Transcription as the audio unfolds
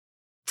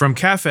From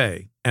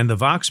Cafe and the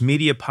Vox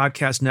Media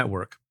Podcast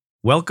Network,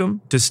 welcome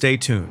to Stay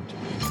Tuned.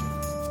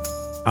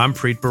 I'm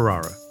Preet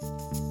Bharara.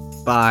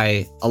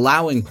 By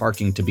allowing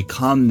parking to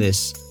become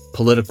this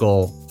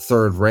political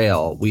third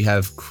rail, we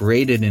have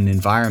created an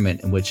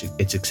environment in which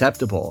it's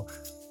acceptable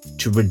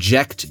to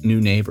reject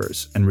new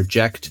neighbors and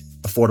reject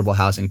affordable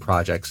housing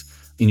projects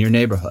in your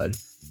neighborhood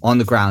on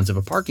the grounds of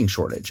a parking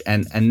shortage.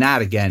 And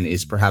that, again,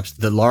 is perhaps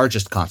the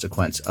largest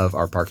consequence of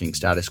our parking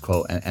status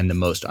quo and the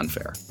most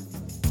unfair.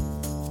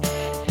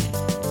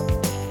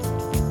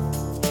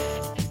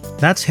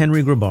 That's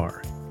Henry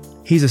Grabar.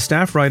 He's a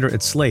staff writer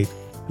at Slate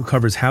who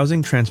covers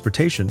housing,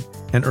 transportation,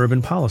 and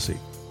urban policy.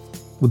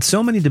 With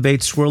so many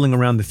debates swirling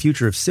around the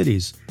future of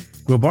cities,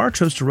 Grabar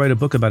chose to write a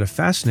book about a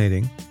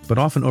fascinating but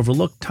often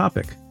overlooked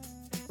topic: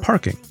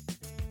 parking.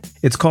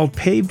 It's called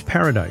Paved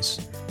Paradise: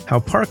 How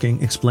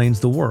Parking Explains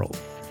the World.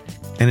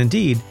 And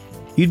indeed,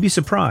 you'd be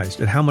surprised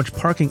at how much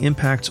parking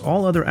impacts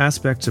all other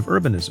aspects of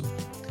urbanism,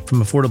 from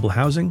affordable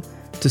housing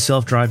to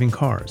self-driving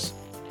cars.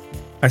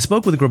 I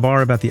spoke with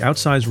Grabar about the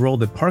outsized role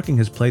that parking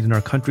has played in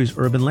our country's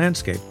urban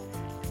landscape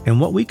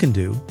and what we can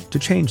do to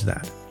change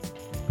that.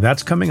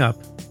 That's coming up.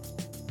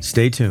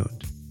 Stay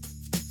tuned.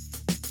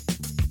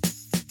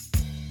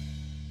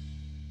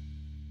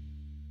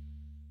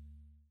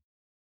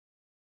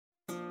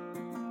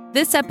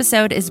 This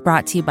episode is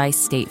brought to you by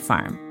State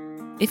Farm.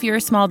 If you're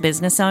a small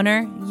business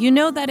owner, you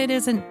know that it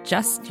isn't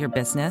just your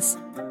business,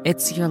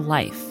 it's your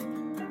life.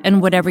 And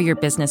whatever your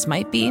business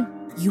might be,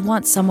 you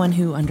want someone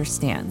who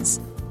understands.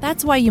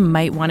 That's why you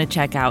might want to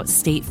check out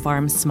State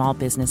Farm's small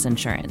business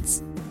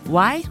insurance.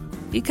 Why?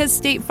 Because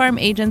State Farm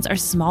agents are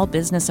small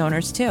business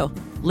owners too,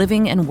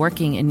 living and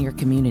working in your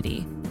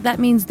community. That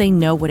means they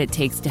know what it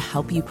takes to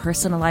help you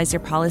personalize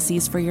your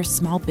policies for your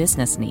small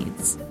business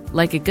needs.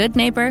 Like a good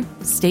neighbor,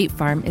 State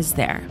Farm is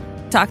there.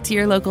 Talk to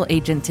your local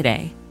agent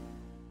today.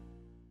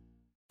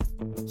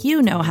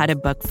 You know how to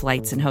book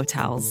flights and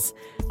hotels.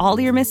 All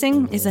you're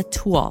missing is a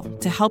tool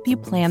to help you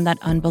plan that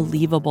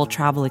unbelievable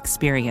travel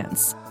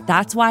experience.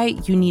 That's why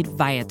you need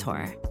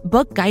Viator.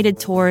 Book guided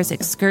tours,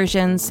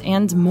 excursions,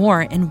 and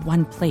more in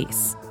one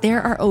place.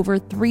 There are over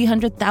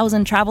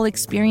 300,000 travel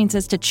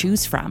experiences to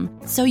choose from,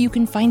 so you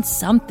can find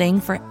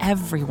something for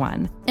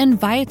everyone. And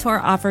Viator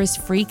offers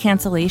free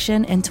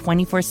cancellation and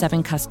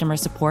 24/7 customer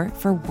support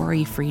for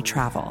worry-free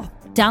travel.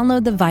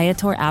 Download the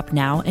Viator app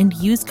now and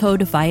use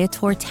code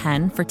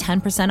Viator10 for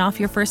 10% off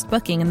your first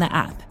booking in the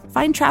app.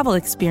 Find travel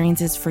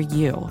experiences for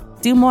you.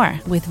 Do more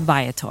with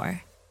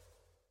Viator.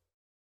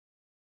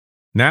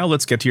 Now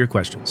let's get to your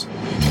questions.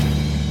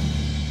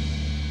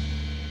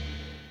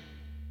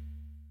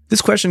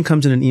 This question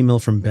comes in an email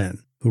from Ben,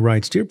 who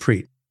writes, "Dear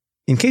Preet,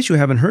 in case you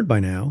haven't heard by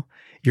now,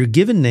 your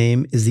given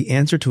name is the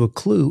answer to a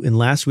clue in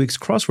last week's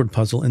crossword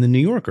puzzle in The New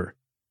Yorker.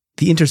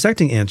 The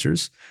intersecting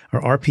answers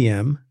are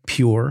RPM,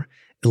 Pure,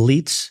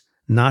 Elites,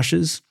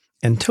 Noshes,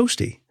 and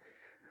Toasty.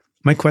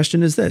 My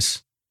question is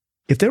this: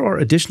 if there are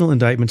additional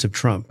indictments of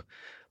Trump,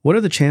 what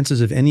are the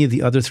chances of any of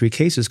the other three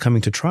cases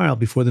coming to trial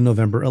before the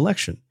November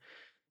election?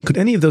 Could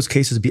any of those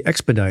cases be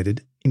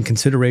expedited in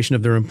consideration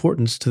of their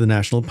importance to the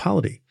national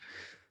polity?"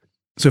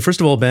 So first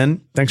of all,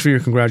 Ben, thanks for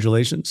your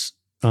congratulations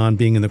on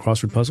being in the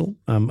crossword puzzle.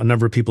 A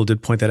number of people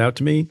did point that out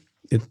to me.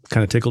 It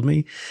kind of tickled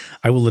me.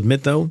 I will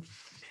admit, though,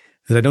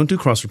 that I don't do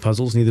crossword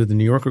puzzles, neither the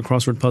New Yorker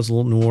crossword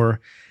puzzle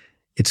nor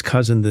its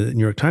cousin, the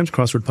New York Times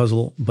crossword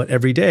puzzle. But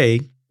every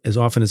day, as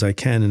often as I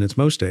can, and it's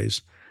most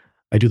days,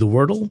 I do the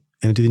Wordle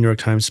and I do the New York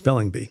Times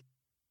spelling bee.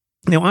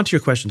 Now, on to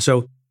your question.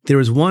 So there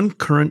is one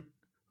current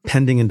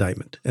pending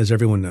indictment, as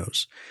everyone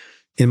knows,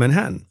 in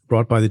Manhattan,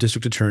 brought by the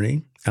district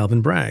attorney,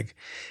 Alvin Bragg.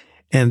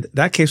 And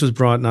that case was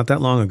brought not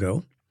that long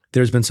ago.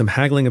 There's been some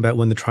haggling about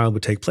when the trial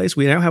would take place.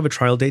 We now have a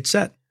trial date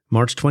set,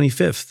 March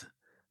 25th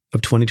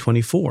of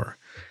 2024,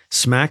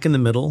 smack in the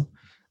middle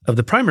of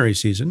the primary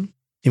season,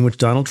 in which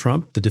Donald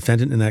Trump, the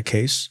defendant in that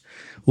case,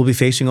 will be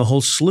facing a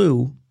whole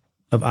slew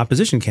of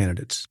opposition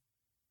candidates.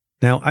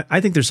 Now, I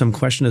think there's some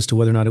question as to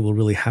whether or not it will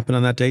really happen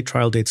on that date.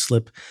 Trial dates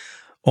slip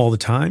all the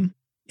time.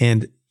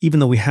 And even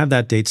though we have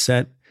that date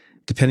set,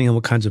 depending on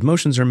what kinds of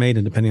motions are made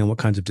and depending on what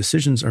kinds of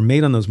decisions are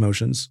made on those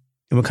motions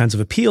and what kinds of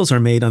appeals are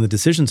made on the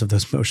decisions of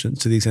those motions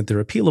to the extent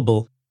they're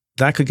appealable,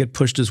 that could get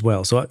pushed as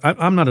well. So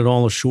I'm not at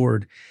all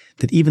assured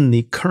that even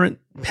the current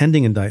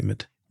pending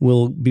indictment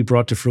will be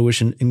brought to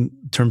fruition in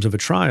terms of a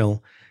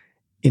trial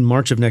in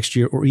March of next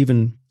year or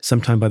even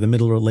sometime by the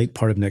middle or late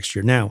part of next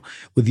year. Now,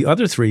 with the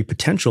other three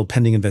potential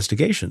pending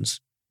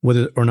investigations,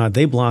 whether or not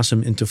they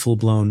blossom into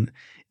full-blown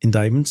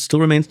indictments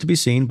still remains to be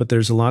seen, but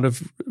there's a lot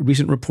of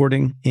recent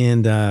reporting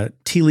and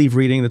tea leaf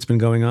reading that's been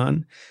going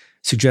on,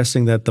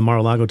 suggesting that the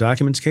Mar-a-Lago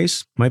documents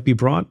case might be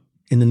brought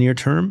in the near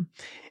term.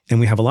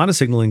 And we have a lot of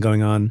signaling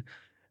going on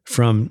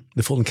from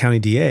the Fulton County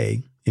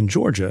DA in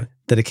Georgia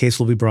that a case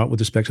will be brought with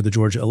respect to the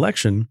Georgia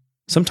election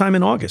sometime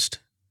in August.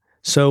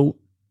 So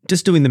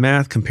just doing the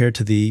math compared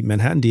to the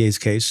Manhattan DA's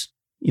case,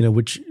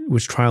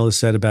 which trial is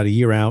set about a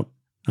year out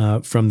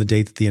from the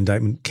date that the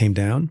indictment came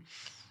down,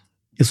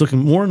 it's looking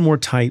more and more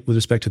tight with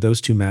respect to those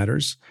two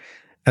matters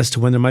as to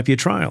when there might be a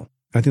trial.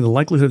 I think the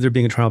likelihood of there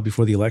being a trial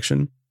before the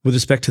election with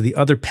respect to the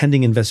other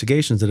pending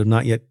investigations that have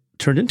not yet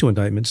turned into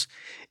indictments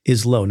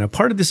is low. Now,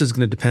 part of this is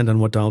going to depend on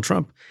what Donald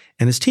Trump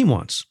and his team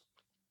wants.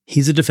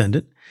 He's a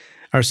defendant.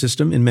 Our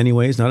system, in many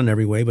ways, not in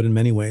every way, but in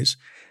many ways,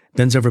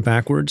 bends over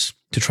backwards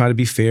to try to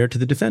be fair to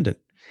the defendant.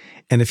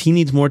 And if he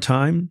needs more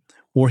time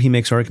or he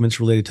makes arguments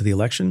related to the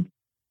election,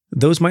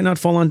 those might not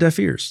fall on deaf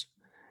ears.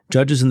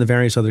 Judges in the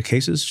various other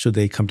cases, should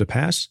they come to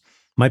pass,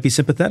 might be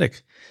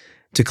sympathetic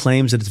to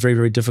claims that it's very,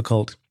 very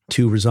difficult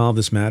to resolve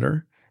this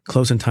matter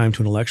close in time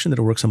to an election, that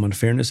it works some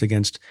unfairness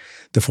against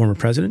the former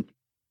president.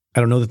 I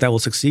don't know that that will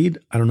succeed.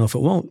 I don't know if it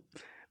won't.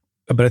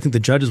 But I think the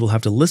judges will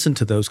have to listen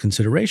to those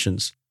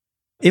considerations.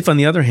 If, on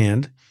the other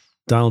hand,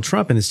 Donald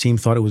Trump and his team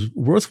thought it was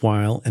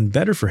worthwhile and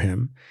better for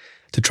him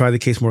to try the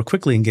case more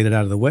quickly and get it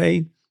out of the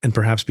way and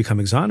perhaps become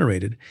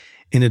exonerated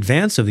in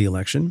advance of the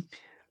election,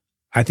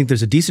 I think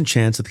there's a decent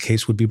chance that the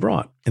case would be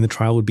brought and the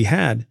trial would be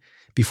had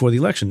before the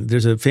election.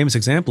 There's a famous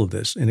example of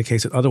this in a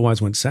case that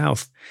otherwise went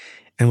south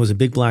and was a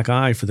big black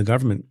eye for the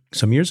government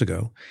some years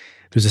ago.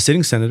 There's a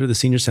sitting senator, the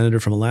senior senator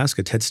from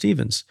Alaska, Ted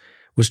Stevens,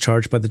 was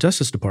charged by the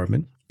Justice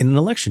Department in an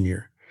election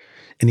year.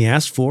 And he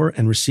asked for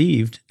and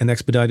received an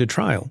expedited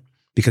trial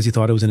because he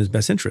thought it was in his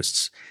best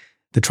interests.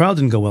 The trial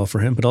didn't go well for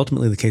him, but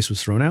ultimately the case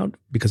was thrown out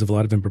because of a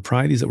lot of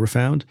improprieties that were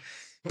found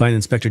by an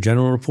inspector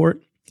general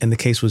report, and the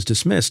case was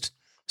dismissed.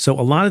 So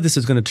a lot of this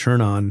is going to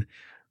turn on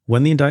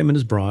when the indictment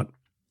is brought,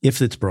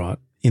 if it's brought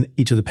in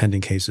each of the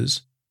pending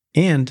cases,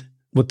 and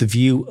what the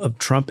view of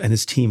Trump and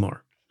his team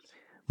are.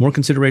 More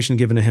consideration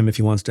given to him if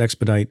he wants to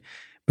expedite,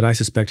 but I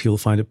suspect he will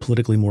find it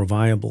politically more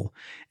viable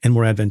and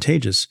more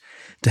advantageous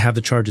to have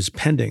the charges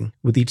pending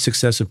with each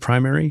successive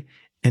primary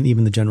and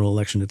even the general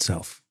election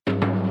itself.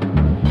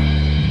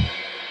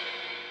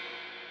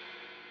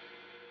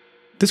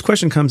 This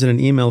question comes in an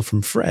email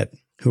from Fred,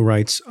 who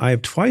writes, I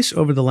have twice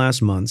over the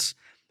last months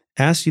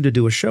asked you to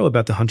do a show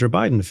about the Hunter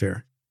Biden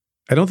affair.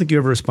 I don't think you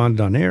ever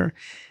responded on air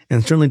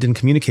and certainly didn't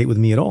communicate with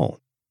me at all.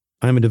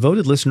 I'm a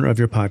devoted listener of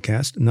your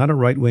podcast, not a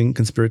right-wing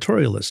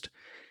conspiratorialist.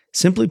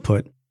 Simply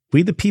put,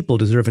 we the people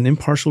deserve an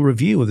impartial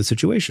review of the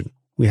situation.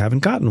 We haven't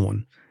gotten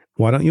one.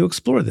 Why don't you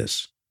explore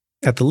this?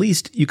 At the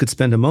least, you could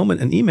spend a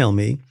moment and email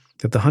me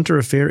that the Hunter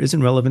affair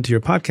isn't relevant to your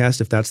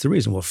podcast if that's the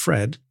reason. Well,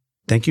 Fred,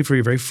 thank you for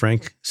your very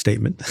frank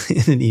statement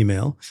in an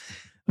email.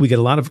 We get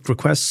a lot of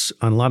requests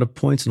on a lot of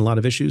points and a lot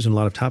of issues and a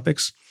lot of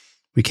topics.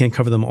 We can't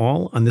cover them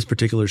all on this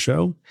particular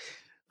show,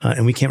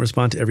 and we can't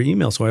respond to every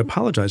email, so I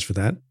apologize for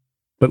that.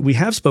 But we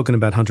have spoken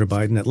about Hunter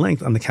Biden at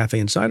length on the Cafe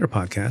Insider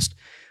podcast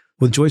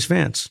with Joyce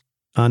Vance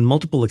on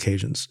multiple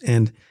occasions.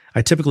 And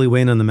I typically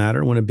weigh in on the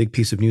matter when a big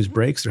piece of news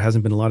breaks. There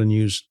hasn't been a lot of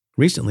news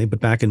recently, but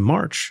back in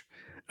March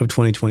of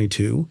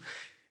 2022,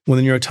 when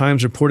the New York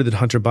Times reported that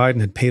Hunter Biden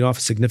had paid off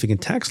a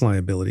significant tax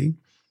liability,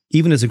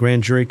 even as the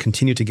grand jury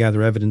continued to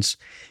gather evidence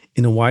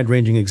in a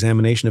wide-ranging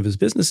examination of his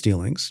business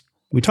dealings,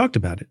 we talked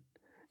about it.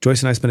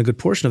 Joyce and I spent a good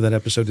portion of that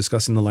episode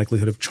discussing the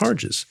likelihood of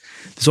charges.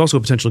 There's also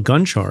a potential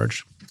gun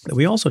charge that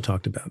we also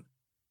talked about.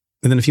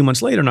 And then a few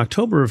months later, in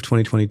October of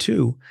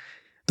 2022,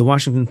 the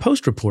Washington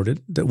Post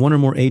reported that one or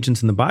more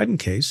agents in the Biden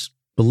case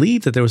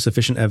believed that there was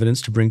sufficient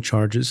evidence to bring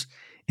charges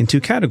in two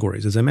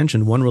categories. As I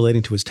mentioned, one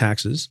relating to his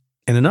taxes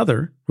and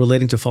another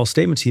relating to false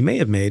statements he may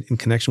have made in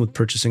connection with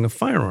purchasing a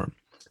firearm.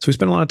 So we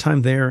spent a lot of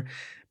time there,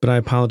 but I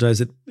apologize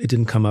that it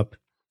didn't come up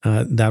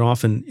that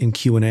often in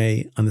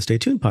Q&A on the Stay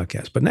Tuned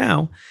podcast. But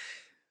now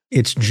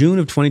it's June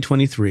of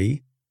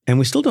 2023, and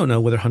we still don't know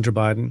whether Hunter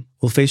Biden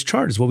will face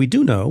charges. What we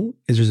do know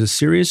is there's a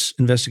serious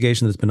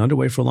investigation that's been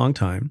underway for a long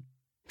time,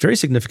 very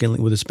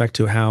significantly with respect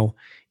to how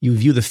you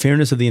view the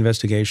fairness of the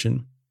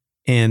investigation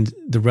and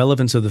the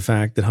relevance of the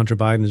fact that Hunter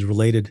Biden is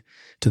related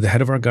to the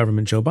head of our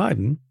government, Joe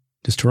Biden.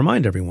 Just to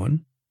remind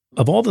everyone,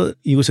 of all the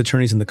U.S.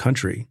 attorneys in the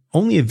country,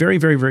 only a very,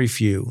 very, very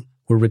few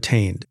were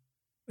retained.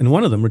 And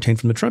one of them, retained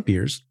from the Trump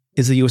years,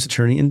 is the U.S.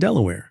 attorney in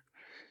Delaware.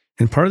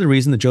 And part of the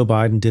reason that Joe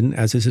Biden didn't,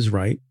 as is his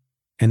right,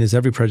 and is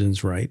every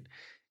president's right,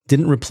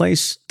 didn't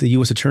replace the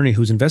U.S. attorney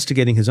who's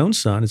investigating his own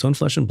son, his own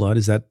flesh and blood,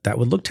 is that that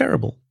would look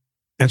terrible.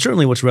 And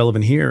certainly what's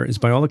relevant here is,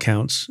 by all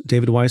accounts,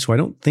 David Weiss, who I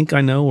don't think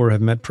I know or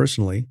have met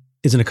personally,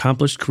 is an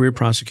accomplished career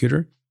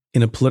prosecutor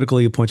in a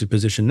politically appointed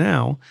position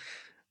now,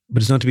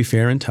 but is known to be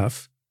fair and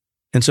tough.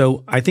 And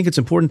so I think it's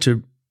important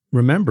to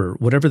remember,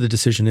 whatever the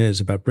decision is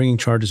about bringing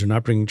charges or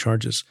not bringing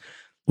charges,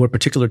 what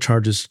particular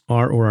charges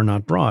are or are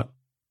not brought,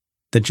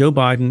 that Joe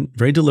Biden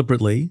very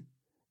deliberately,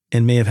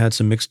 and may have had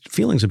some mixed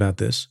feelings about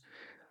this,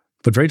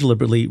 but very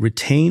deliberately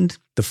retained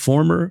the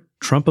former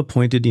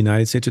Trump-appointed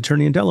United States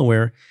attorney in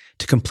Delaware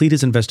to complete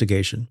his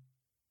investigation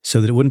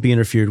so that it wouldn't be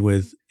interfered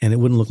with and it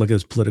wouldn't look like it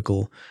was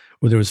political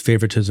or there was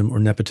favoritism or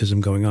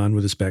nepotism going on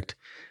with respect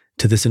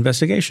to this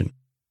investigation.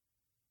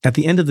 At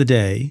the end of the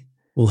day,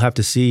 we'll have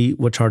to see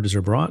what charges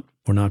are brought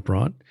or not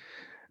brought.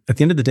 At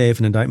the end of the day, if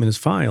an indictment is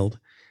filed,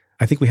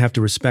 I think we have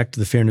to respect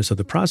the fairness of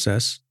the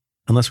process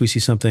unless we see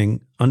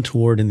something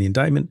untoward in the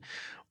indictment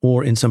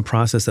or in some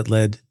process that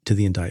led to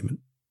the indictment.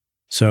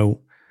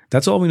 So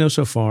that's all we know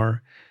so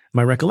far.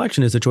 My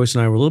recollection is that Joyce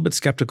and I were a little bit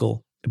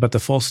skeptical about the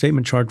false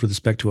statement charge with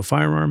respect to a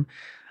firearm.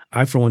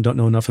 I, for one, don't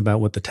know enough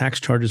about what the tax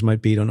charges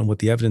might be, don't know what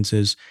the evidence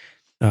is.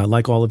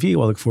 Like all of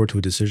you, I look forward to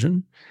a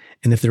decision.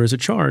 And if there is a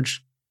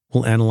charge,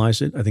 we'll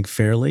analyze it, I think,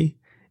 fairly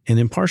and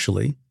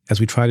impartially, as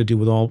we try to do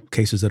with all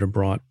cases that are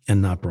brought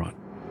and not brought.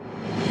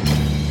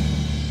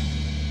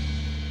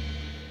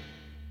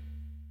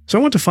 So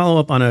I want to follow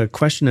up on a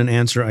question and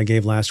answer I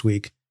gave last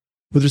week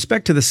with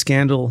respect to the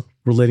scandal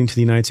relating to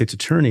the United States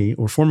Attorney,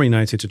 or former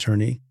United States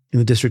Attorney in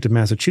the District of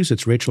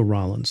Massachusetts, Rachel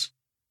Rollins,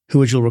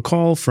 who, as you'll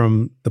recall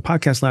from the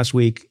podcast last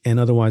week and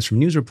otherwise from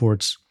news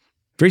reports,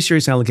 very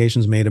serious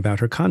allegations made about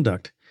her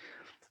conduct,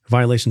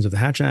 violations of the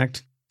Hatch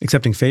Act,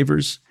 accepting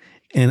favors,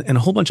 and a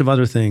whole bunch of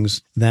other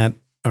things that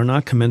are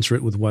not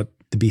commensurate with what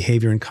the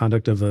behavior and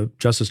conduct of a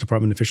Justice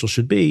Department official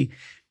should be.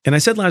 And I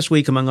said last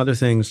week, among other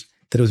things,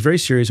 that it was very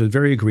serious, it was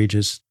very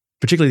egregious,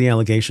 particularly the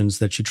allegations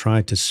that she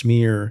tried to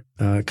smear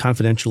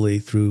confidentially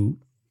through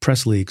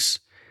press leaks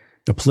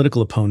a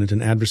political opponent,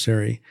 an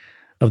adversary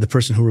of the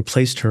person who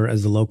replaced her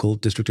as the local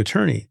district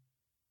attorney.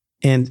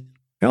 And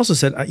I also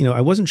said,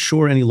 I wasn't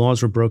sure any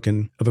laws were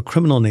broken of a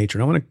criminal nature.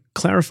 And I want to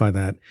clarify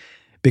that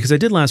because I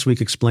did last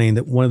week explain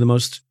that one of the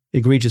most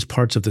egregious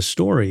parts of the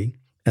story,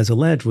 as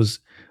alleged, was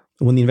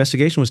when the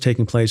investigation was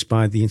taking place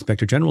by the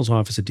Inspector General's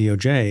office at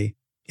DOJ,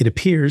 it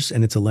appears,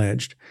 and it's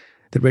alleged,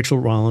 that Rachel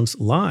Rollins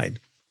lied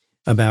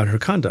about her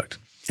conduct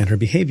and her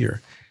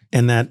behavior,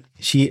 and that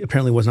she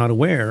apparently was not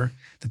aware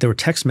that there were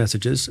text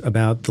messages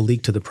about the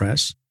leak to the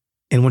press.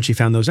 And when she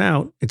found those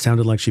out, it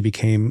sounded like she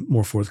became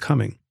more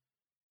forthcoming.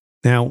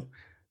 Now,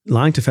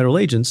 lying to federal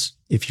agents,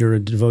 if you're a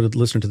devoted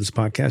listener to this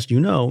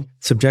podcast,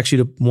 subjects you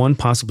to one,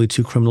 possibly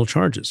two criminal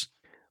charges: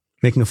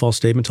 making a false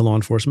statement to law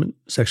enforcement,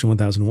 Section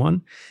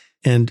 1001,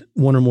 and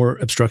one or more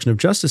obstruction of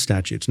justice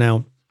statutes.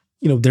 Now,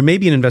 there may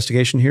be an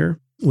investigation here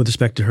with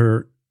respect to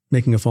her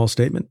making a false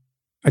statement.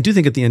 I do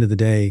think at the end of the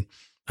day,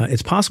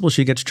 it's possible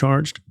she gets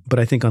charged, but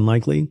I think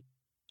unlikely.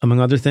 Among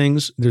other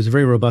things, there's a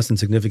very robust and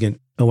significant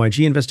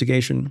OIG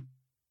investigation.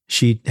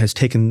 She has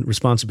taken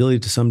responsibility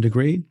to some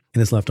degree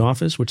and has left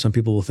office, which some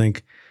people will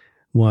think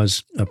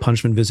was a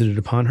punishment visited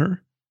upon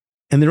her.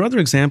 And there are other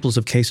examples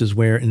of cases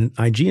where in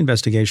an IG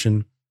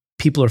investigation,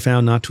 people are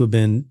found not to have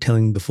been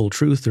telling the full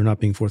truth or not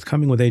being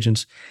forthcoming with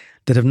agents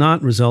that have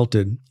not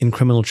resulted in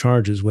criminal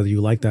charges, whether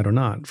you like that or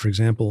not. For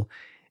example,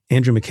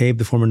 Andrew McCabe,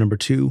 the former number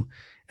 2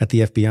 at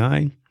the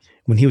FBI,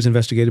 when he was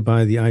investigated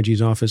by the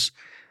IG's office,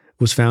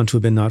 was found to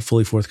have been not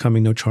fully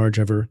forthcoming. No charge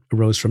ever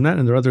arose from that.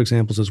 And there are other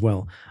examples as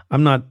well.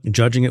 I'm not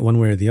judging it one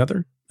way or the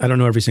other. I don't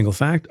know every single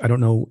fact. I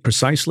don't know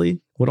precisely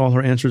what all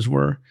her answers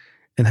were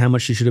and how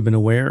much she should have been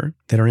aware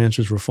that her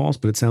answers were false,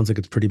 but it sounds like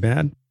it's pretty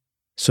bad.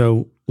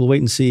 So we'll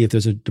wait and see if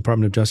there's a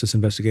Department of Justice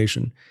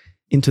investigation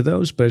into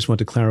those. But I just want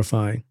to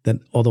clarify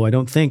that although I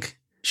don't think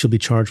she'll be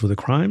charged with a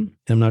crime,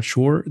 and I'm not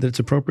sure that it's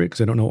appropriate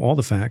because I don't know all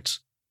the facts,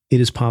 it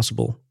is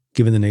possible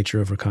given the nature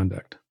of her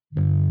conduct.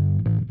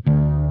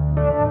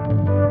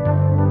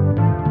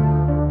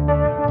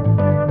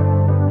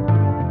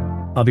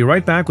 I'll be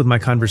right back with my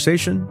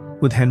conversation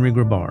with Henry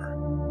Grabar.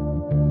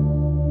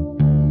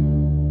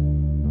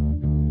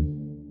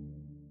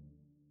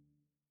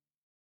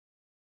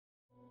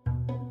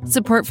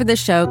 Support for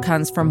this show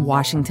comes from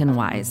Washington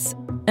Wise,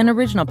 an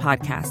original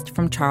podcast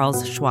from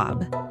Charles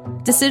Schwab.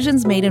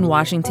 Decisions made in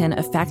Washington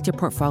affect your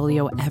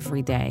portfolio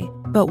every day.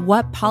 But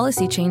what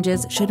policy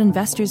changes should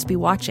investors be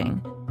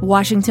watching?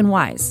 Washington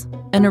Wise,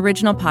 an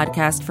original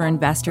podcast for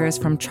investors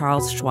from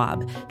Charles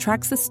Schwab,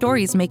 tracks the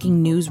stories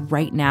making news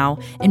right now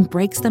and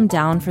breaks them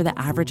down for the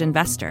average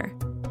investor.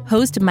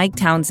 Host Mike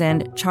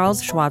Townsend,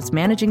 Charles Schwab's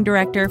managing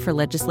director for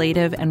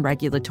legislative and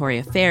regulatory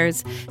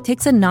affairs,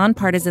 takes a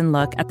nonpartisan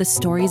look at the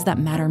stories that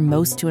matter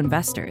most to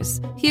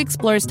investors. He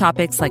explores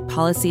topics like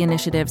policy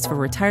initiatives for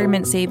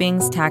retirement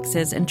savings,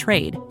 taxes, and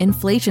trade,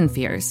 inflation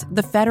fears,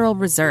 the Federal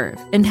Reserve,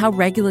 and how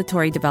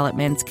regulatory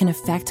developments can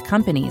affect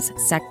companies,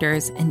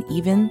 sectors, and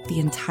even the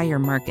entire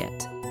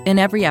market. In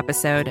every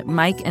episode,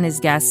 Mike and his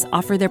guests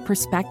offer their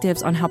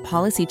perspectives on how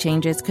policy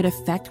changes could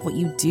affect what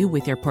you do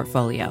with your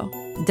portfolio.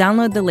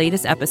 Download the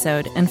latest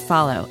episode and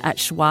follow at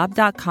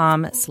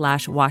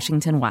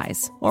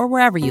schwab.com/WashingtonWise or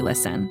wherever you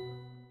listen.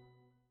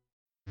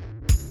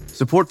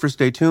 Support for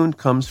Stay Tuned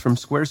comes from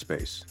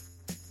Squarespace.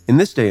 In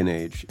this day and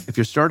age, if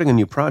you're starting a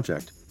new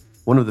project,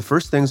 one of the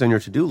first things on your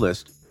to-do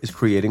list is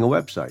creating a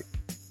website.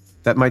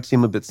 That might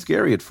seem a bit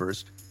scary at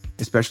first,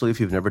 especially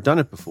if you've never done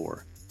it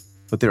before.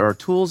 But there are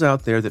tools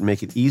out there that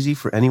make it easy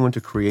for anyone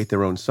to create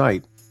their own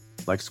site,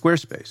 like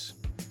Squarespace.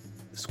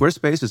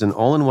 Squarespace is an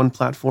all-in-one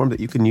platform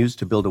that you can use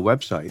to build a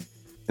website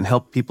and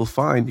help people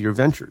find your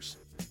ventures.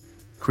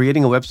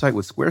 Creating a website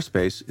with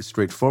Squarespace is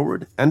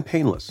straightforward and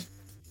painless,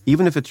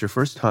 even if it's your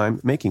first time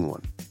making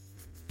one.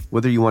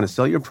 Whether you want to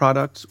sell your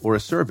products or a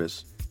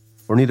service,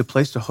 or need a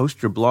place to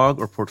host your blog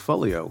or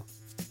portfolio,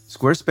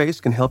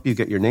 Squarespace can help you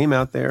get your name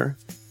out there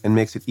and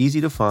makes it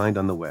easy to find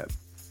on the web.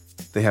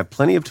 They have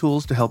plenty of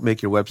tools to help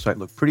make your website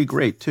look pretty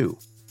great too,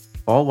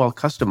 all while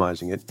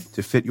customizing it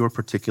to fit your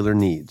particular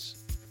needs.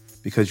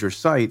 Because your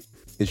site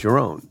is your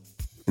own,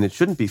 and it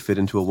shouldn't be fit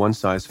into a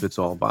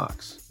one-size-fits-all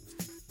box.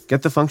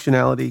 Get the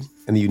functionality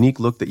and the unique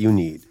look that you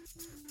need.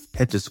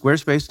 Head to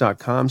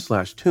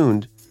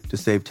squarespace.com/tuned to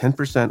save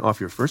 10% off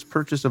your first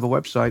purchase of a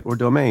website or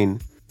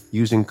domain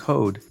using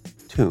code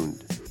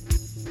TUNED.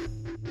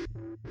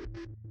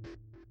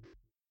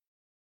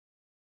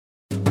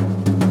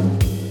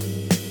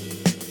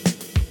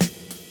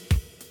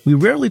 We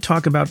rarely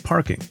talk about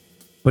parking,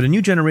 but a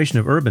new generation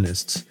of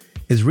urbanists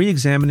is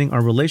re-examining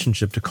our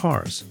relationship to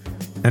cars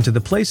and to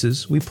the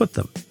places we put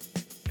them.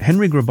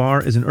 Henry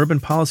Grabar is an urban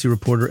policy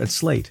reporter at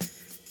Slate.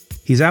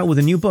 He's out with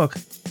a new book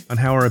on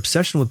how our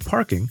obsession with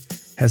parking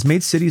has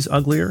made cities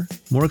uglier,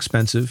 more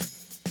expensive,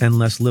 and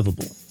less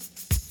livable.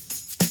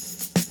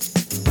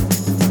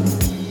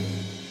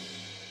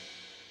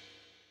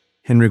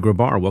 Henry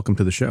Grabar, welcome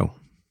to the show.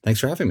 Thanks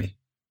for having me.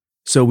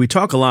 So we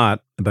talk a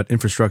lot about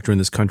infrastructure in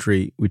this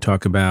country. We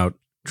talk about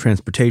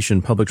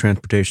transportation, public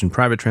transportation,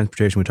 private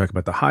transportation. We talk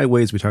about the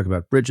highways. We talk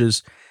about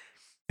bridges.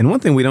 And one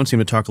thing we don't seem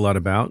to talk a lot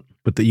about,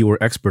 but that you are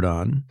expert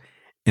on,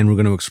 and we're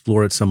going to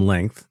explore at some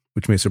length,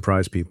 which may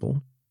surprise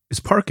people,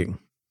 is parking.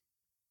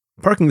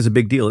 Parking is a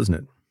big deal, isn't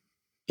it?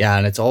 Yeah,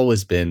 and it's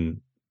always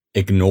been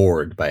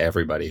ignored by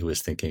everybody who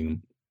is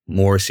thinking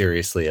more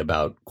seriously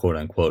about quote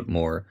unquote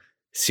more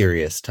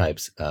serious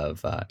types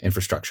of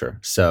infrastructure.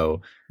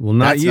 So, well,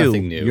 not that's you.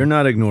 Nothing new. You're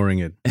not ignoring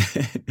it.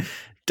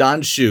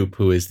 Don Shoup,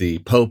 who is the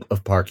Pope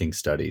of parking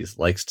studies,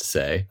 likes to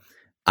say,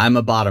 "I'm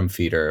a bottom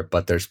feeder,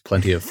 but there's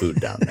plenty of food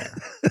down there."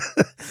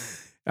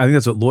 I think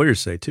that's what lawyers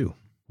say too.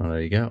 Well,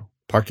 there you go.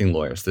 Parking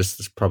lawyers.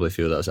 There's probably a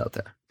few of those out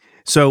there.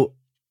 So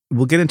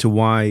we'll get into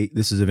why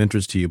this is of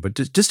interest to you, but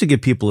just to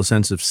give people a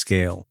sense of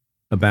scale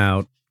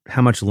about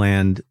how much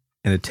land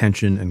and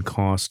attention and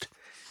cost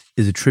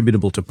is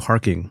attributable to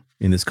parking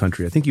in this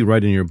country. I think you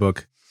write in your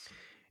book,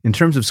 in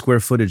terms of square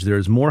footage, there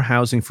is more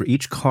housing for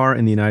each car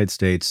in the United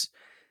States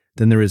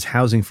than there is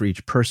housing for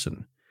each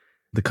person.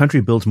 The country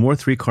builds more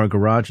three-car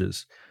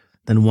garages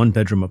than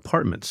one-bedroom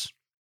apartments.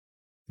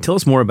 Tell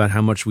us more about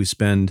how much we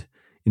spend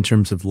in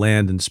terms of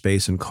land and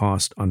space and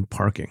cost on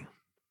parking.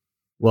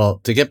 Well,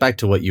 to get back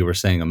to what you were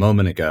saying a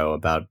moment ago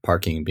about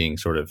parking being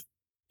sort of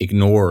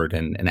ignored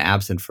and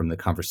absent from the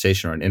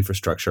conversation around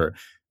infrastructure,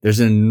 there's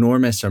an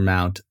enormous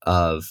amount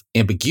of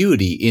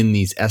ambiguity in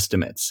these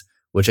estimates,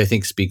 which I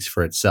think speaks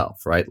for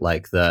itself, right?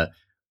 Like the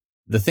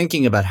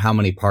thinking about how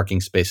many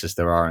parking spaces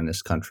there are in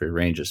this country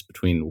ranges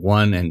between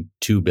 1 and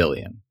 2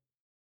 billion,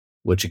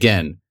 which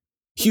again,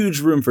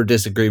 huge room for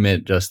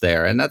disagreement just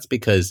there. And that's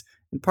because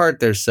in part,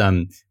 there's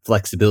some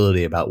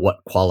flexibility about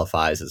what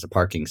qualifies as a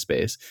parking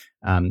space.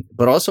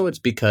 But also it's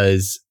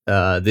because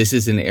this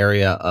is an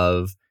area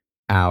of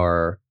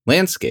our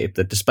landscape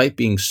that, despite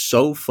being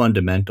so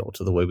fundamental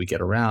to the way we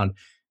get around,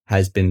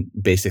 has been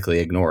basically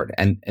ignored.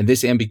 And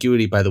this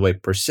ambiguity, by the way,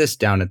 persists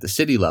down at the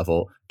city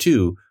level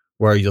too,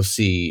 where you'll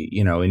see,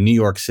 in New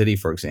York City,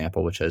 for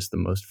example, which has the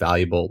most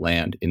valuable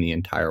land in the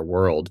entire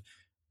world,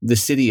 the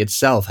city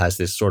itself has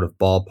this sort of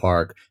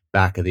ballpark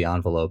back of the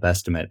envelope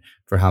estimate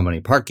for how many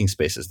parking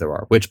spaces there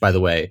are, which, by the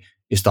way,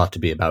 is thought to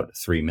be about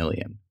 3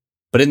 million.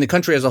 But in the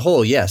country as a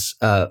whole, yes,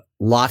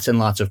 lots and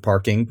lots of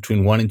parking,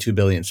 between 1 and 2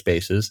 billion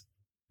spaces.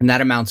 And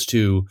that amounts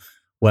to,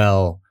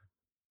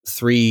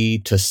 3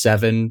 to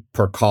 7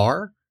 per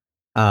car,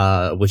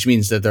 which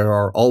means that there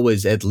are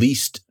always at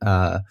least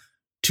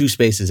 2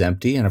 spaces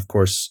empty. And of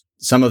course,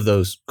 some of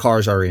those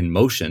cars are in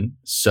motion.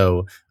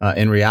 So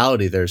in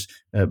reality, there's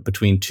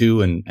between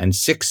 2 and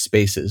 6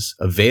 spaces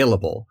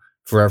available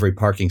for every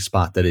parking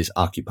spot that is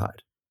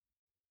occupied.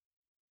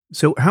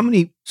 So how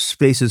many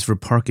spaces for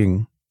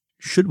parking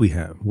should we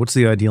have? What's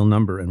the ideal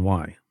number and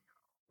why?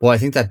 Well, I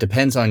think that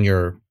depends on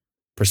your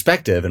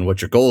perspective and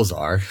what your goals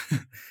are.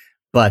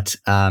 But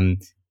I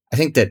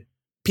think that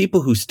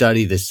people who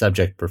study this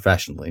subject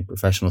professionally,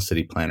 professional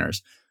city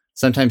planners,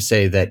 sometimes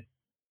say that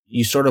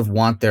you sort of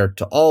want there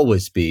to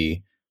always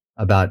be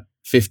about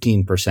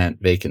 15%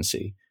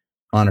 vacancy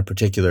on a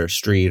particular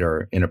street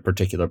or in a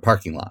particular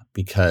parking lot,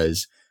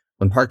 because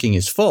when parking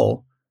is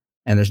full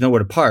and there's nowhere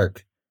to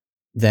park,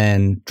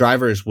 then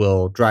drivers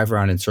will drive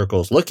around in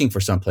circles looking for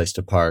someplace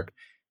to park.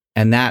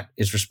 And that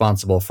is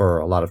responsible for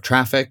a lot of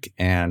traffic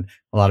and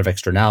a lot of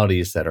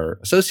externalities that are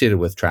associated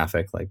with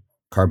traffic, like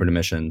carbon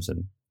emissions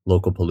and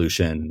local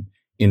pollution,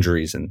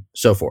 injuries, and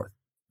so forth.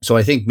 So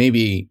I think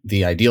maybe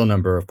the ideal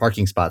number of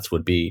parking spots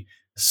would be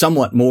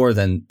somewhat more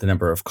than the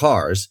number of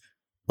cars.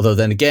 Although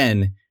then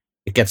again,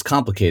 it gets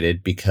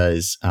complicated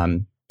because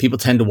people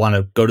tend to want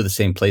to go to the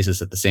same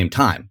places at the same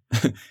time.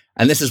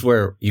 And this is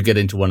where you get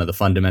into one of the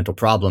fundamental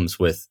problems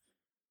with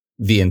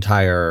the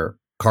entire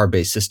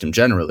car-based system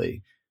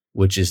generally,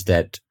 which is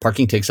that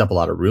parking takes up a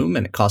lot of room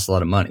and it costs a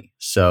lot of money.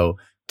 So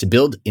to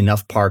build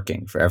enough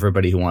parking for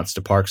everybody who wants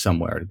to park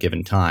somewhere at a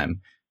given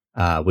time,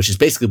 which is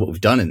basically what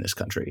we've done in this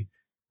country,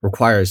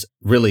 requires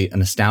really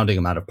an astounding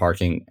amount of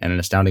parking and an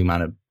astounding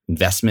amount of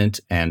investment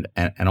and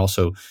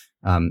also,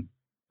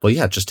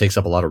 it just takes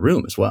up a lot of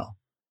room as well.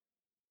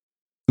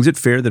 Is it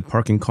fair that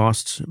parking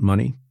costs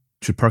money?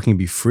 Should parking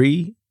be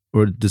free,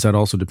 or does that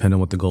also depend on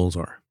what the goals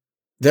are?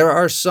 There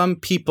are some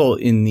people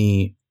in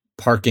the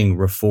parking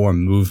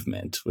reform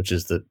movement, which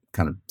is the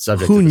kind of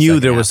subject. Who of the knew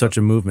second there half was such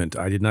a movement?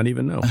 I did not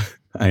even know.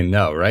 I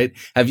know, right?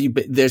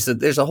 There's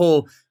a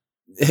whole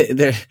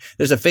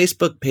there's a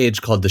Facebook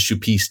page called the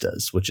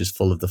Shoupistas, which is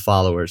full of the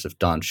followers of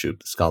Don Shoup,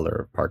 the scholar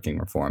of parking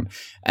reform.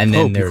 And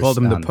Pope, then there's you called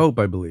him the Pope,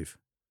 I believe.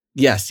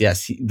 Yes,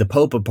 the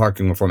Pope of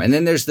parking reform. And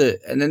then there's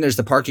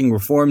the Parking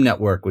Reform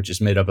Network, which is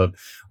made up of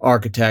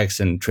architects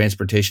and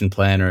transportation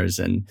planners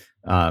and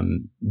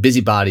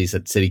busybodies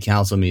at city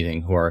council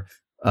meeting who are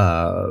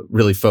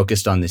really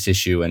focused on this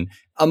issue. And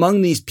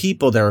among these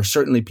people, there are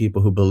certainly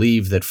people who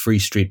believe that free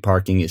street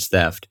parking is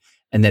theft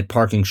and that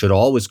parking should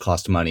always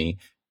cost money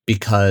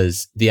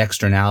because the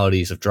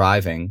externalities of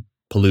driving,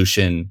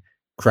 pollution,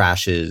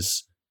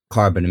 crashes,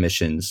 carbon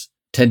emissions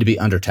tend to be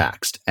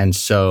undertaxed. And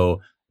so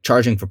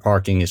charging for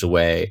parking is a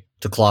way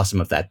to claw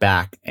some of that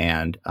back,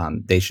 and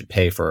they should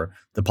pay for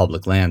the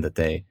public land that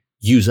they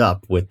use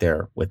up with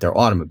their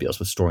automobiles,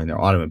 with storing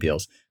their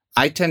automobiles.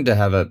 I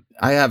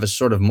have a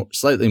sort of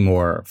slightly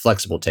more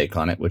flexible take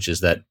on it, which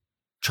is that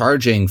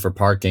charging for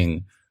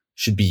parking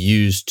should be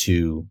used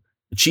to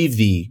achieve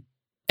the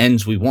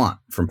ends we want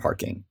from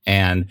parking.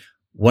 And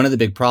one of the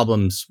big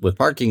problems with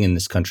parking in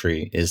this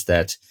country is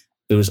that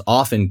it was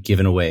often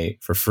given away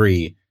for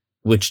free,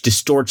 which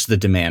distorts the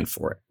demand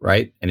for it,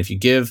 right? And if you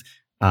give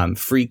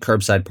free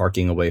curbside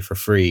parking away for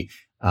free,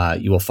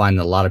 you will find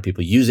that a lot of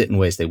people use it in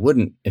ways they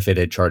wouldn't if it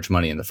had charged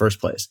money in the first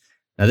place.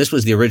 Now, this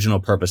was the original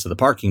purpose of the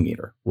parking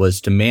meter,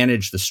 was to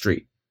manage the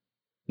street,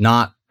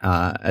 not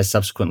as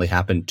subsequently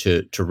happened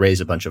to raise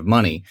a bunch of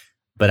money,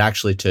 but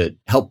actually to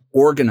help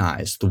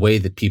organize the way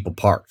that people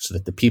park so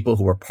that the people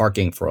who were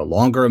parking for a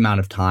longer amount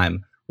of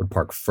time would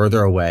park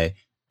further away,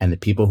 and the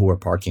people who were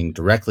parking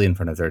directly in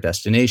front of their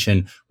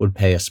destination would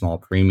pay a small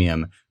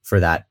premium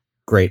for that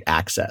great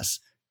access.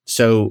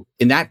 So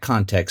in that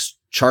context,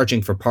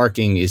 charging for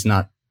parking it's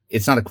not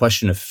a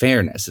question of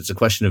fairness, it's a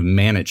question of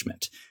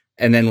management.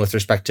 And then with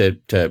respect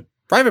to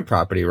private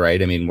property,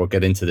 right? I mean, we'll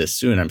get into this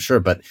soon, I'm sure,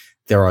 but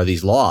there are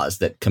these laws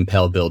that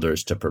compel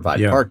builders to provide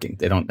parking.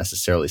 They don't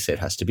necessarily say it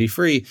has to be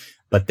free,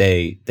 but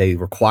they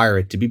require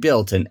it to be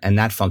built, and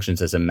that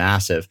functions as a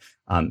massive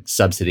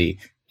subsidy.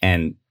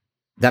 And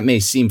that may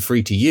seem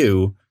free to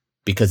you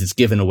because it's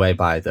given away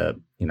by the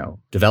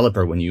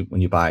developer when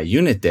you buy a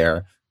unit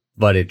there,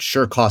 but it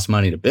sure costs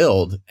money to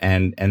build,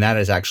 and that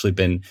has actually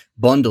been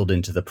bundled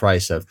into the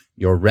price of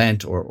your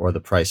rent or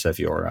the price of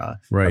your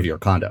of your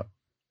condo.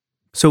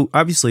 So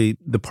obviously,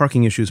 the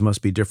parking issues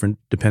must be different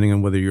depending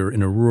on whether you're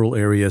in a rural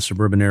area,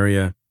 suburban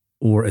area,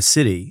 or a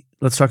city.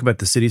 Let's talk about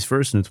the cities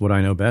first, and it's what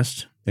I know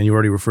best. And you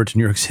already referred to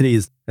New York City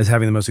as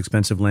having the most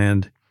expensive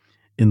land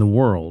in the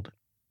world.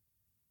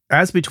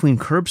 As between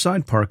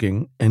curbside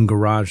parking and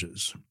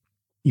garages,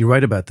 you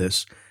write about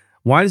this.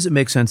 Why does it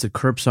make sense that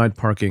curbside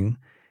parking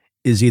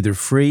is either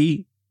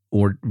free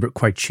or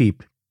quite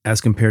cheap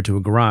as compared to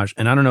a garage?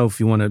 And I don't know if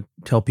you want to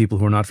tell people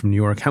who are not from New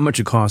York how much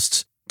it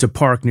costs to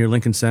park near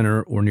Lincoln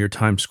Center or near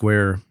Times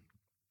Square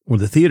or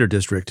the Theater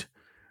District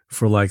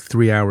for like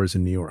 3 hours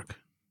in New York.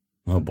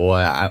 Oh boy,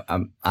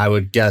 I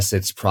would guess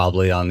it's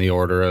probably on the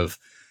order of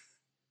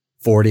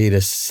 $40 to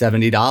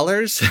 $70.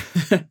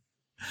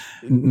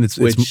 Does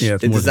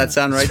that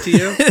sound right to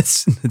you?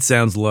 It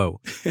sounds low.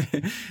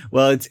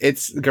 Well,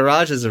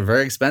 garages are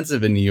very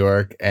expensive in New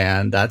York,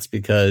 and that's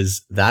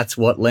because that's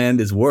what land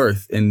is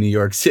worth in New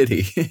York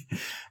City.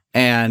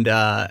 And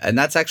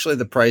that's actually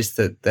the price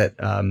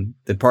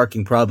that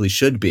parking probably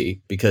should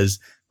be, because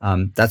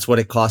that's what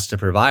it costs to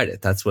provide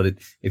it. That's what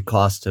it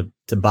costs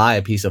to buy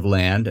a piece of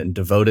land and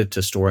devote it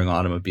to storing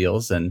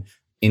automobiles. And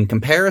in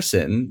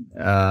comparison,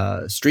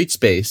 street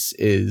space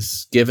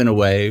is given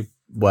away.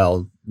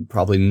 Well,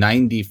 probably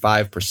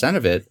 95%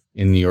 of it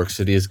in New York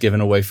City is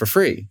given away for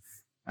free.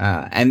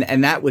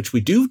 And that which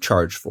we do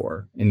charge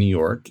for in New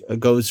York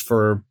goes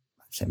for,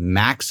 say,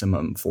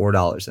 maximum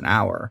 $4 an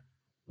hour,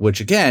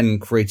 which again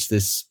creates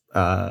this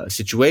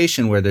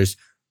situation where there's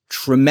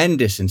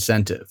tremendous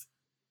incentive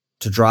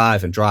to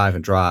drive and drive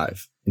and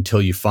drive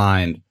until you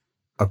find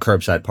a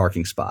curbside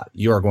parking spot.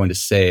 You are going to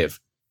save.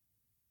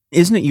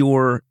 Isn't it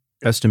your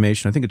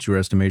estimation, I think it's your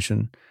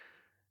estimation,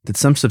 that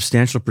some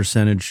substantial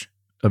percentage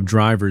of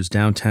drivers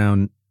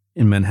downtown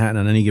in Manhattan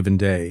on any given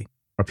day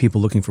are people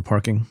looking for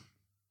parking?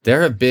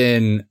 There have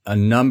been a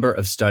number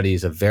of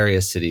studies of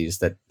various cities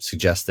that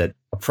suggest that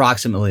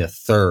approximately a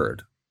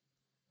third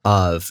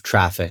of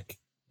traffic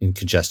in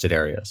congested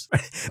areas.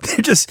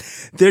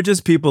 They're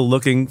just people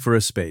looking for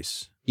a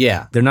space.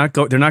 Yeah. They're not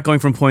going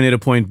from point A to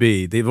point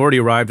B. They've already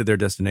arrived at their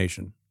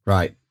destination.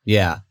 Right.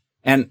 Yeah.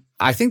 And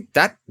I think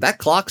that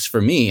clocks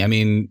for me. I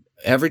mean,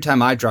 every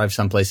time I drive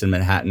someplace in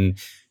Manhattan,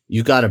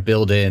 you got to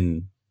build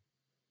in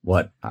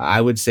what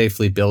I would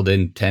safely build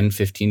in 10,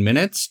 15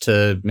 minutes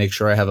to make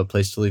sure I have a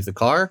place to leave the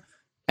car.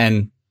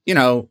 And,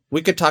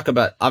 we could talk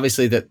about,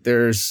 obviously,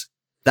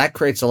 that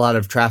creates a lot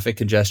of traffic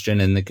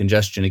congestion, and the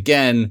congestion,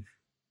 again,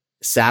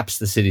 saps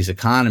the city's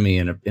economy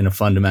in a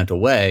fundamental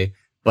way.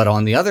 But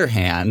on the other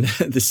hand,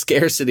 the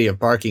scarcity of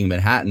parking in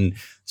Manhattan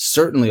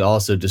certainly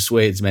also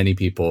dissuades many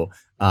people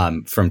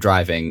from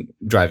driving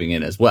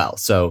in as well.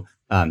 So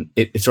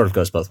it sort of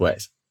goes both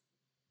ways.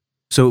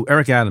 So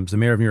Eric Adams, the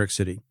mayor of New York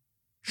City,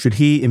 should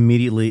he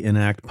immediately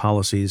enact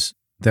policies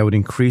that would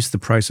increase the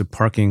price of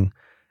parking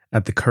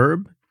at the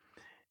curb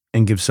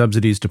and give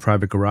subsidies to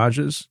private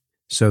garages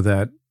so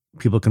that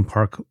people can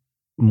park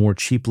more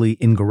cheaply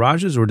in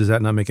garages, or does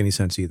that not make any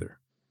sense either?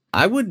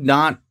 I would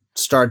not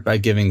start by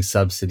giving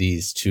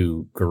subsidies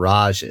to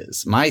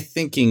garages. My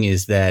thinking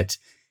is that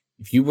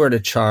if you were to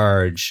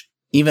charge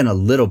even a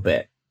little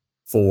bit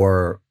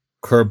for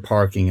curb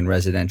parking in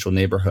residential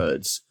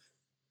neighborhoods,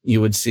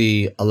 you would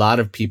see a lot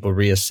of people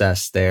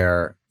reassess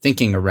their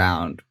thinking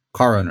around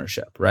car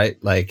ownership, right?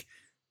 Like,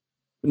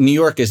 New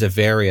York is a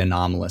very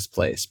anomalous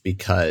place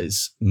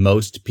because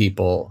most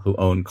people who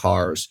own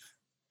cars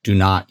do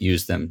not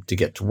use them to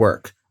get to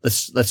work.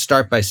 Let's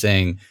start by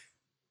saying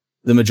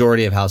the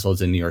majority of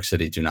households in New York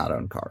City do not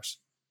own cars.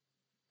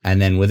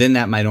 And then within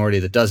that minority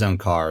that does own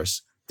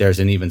cars, there's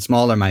an even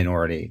smaller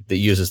minority that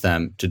uses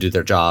them to do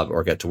their job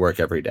or get to work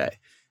every day.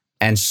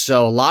 And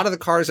so a lot of the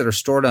cars that are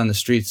stored on the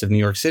streets of New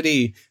York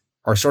City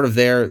are sort of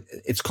there.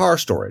 It's car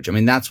storage. I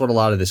mean, that's what a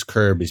lot of this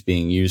curb is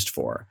being used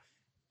for.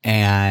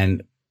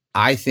 And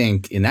I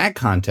think in that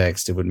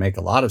context, it would make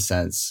a lot of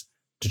sense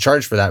to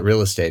charge for that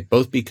real estate,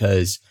 both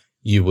because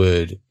you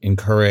would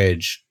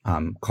encourage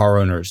car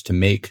owners to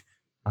make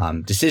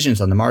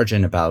decisions on the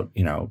margin about,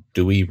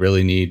 do we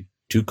really need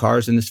 2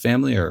 cars in this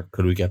family, or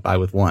could we get by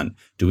with 1?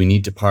 Do we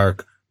need to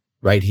park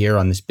right here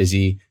on this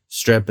busy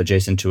strip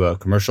adjacent to a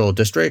commercial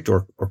district,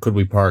 or could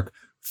we park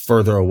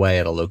further away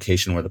at a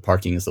location where the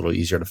parking is a little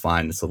easier to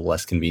find, it's a little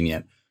less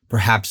convenient?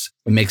 Perhaps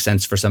it makes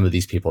sense for some of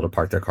these people to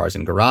park their cars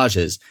in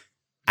garages.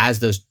 As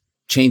those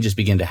changes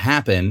begin to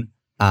happen,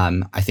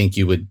 I think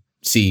you would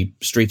see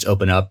streets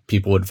open up,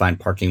 people would find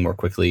parking more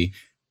quickly.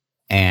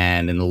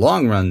 And in the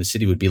long run, the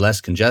city would be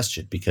less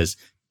congested because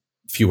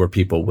fewer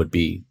people would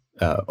be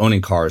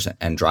owning cars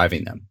and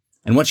driving them.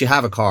 And once you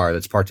have a car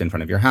that's parked in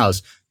front of your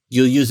house,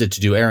 you'll use it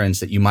to do errands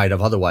that you might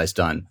have otherwise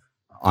done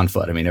on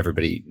foot. I mean,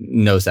 everybody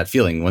knows that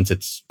feeling. Once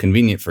it's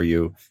convenient for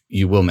you,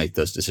 you will make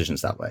those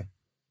decisions that way.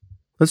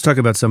 Let's talk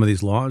about some of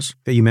these laws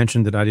that you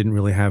mentioned that I didn't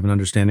really have an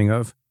understanding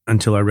of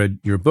until I read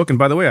your book. And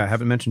by the way, I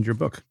haven't mentioned your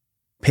book,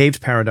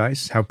 Paved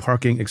Paradise, How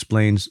Parking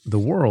Explains the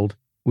World,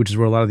 which is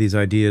where a lot of these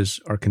ideas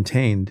are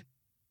contained.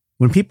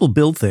 When people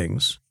build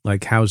things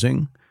like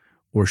housing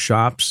or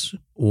shops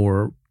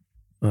or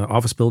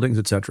office buildings,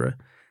 etc.,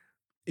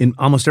 in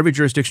almost every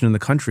jurisdiction in the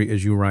country,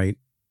 as you write,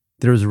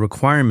 there is a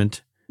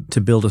requirement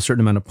to build a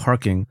certain amount of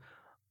parking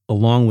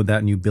along with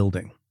that new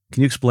building.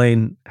 Can you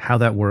explain how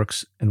that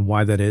works and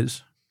why that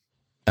is?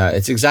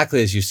 It's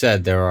exactly as you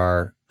said. There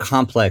are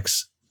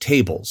complex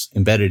tables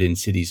embedded in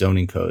city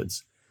zoning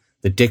codes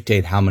that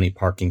dictate how many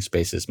parking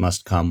spaces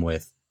must come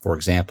with, for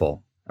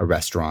example, a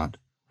restaurant,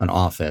 an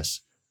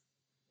office,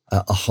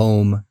 a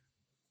home.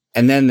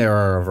 And then there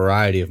are a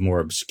variety of more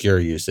obscure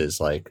uses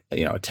like,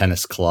 a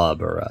tennis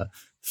club or a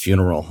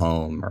funeral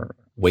home or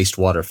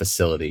wastewater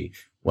facility,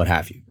 what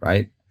have you,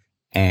 right?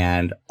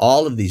 And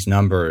all of these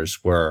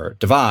numbers were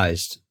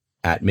devised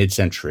at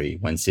mid-century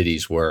when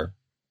cities were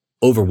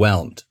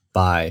overwhelmed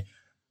by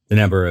the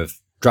number of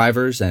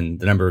drivers and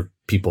the number of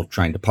people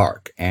trying to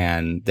park.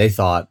 And they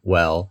thought,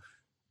 well,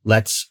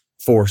 let's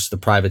force the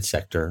private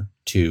sector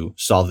to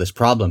solve this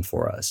problem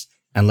for us.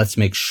 And let's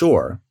make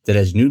sure that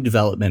as new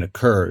development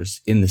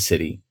occurs in the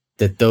city,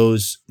 that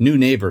those new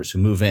neighbors who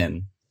move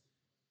in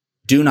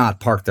do not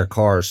park their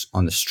cars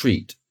on the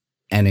street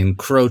and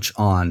encroach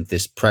on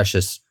this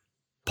precious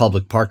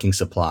public parking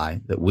supply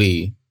that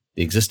we,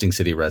 the existing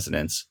city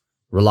residents,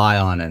 rely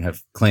on and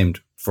have claimed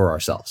for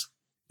ourselves.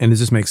 And does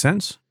this make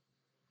sense?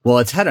 Well,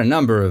 it's had a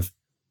number of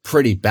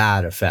pretty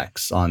bad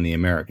effects on the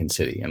American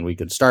city. And we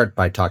could start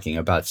by talking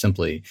about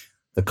simply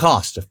the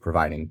cost of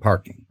providing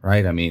parking,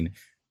 right? I mean,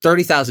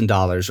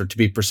 $30,000, or to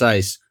be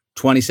precise,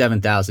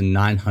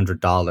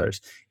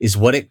 $27,900 is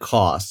what it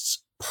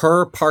costs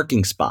per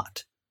parking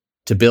spot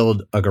to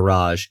build a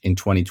garage in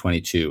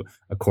 2022,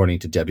 according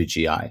to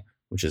WGI,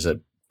 which is a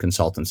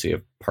consultancy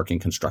of parking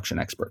construction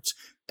experts.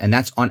 And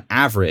that's on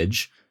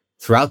average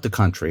throughout the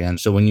country. And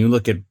so when you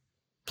look at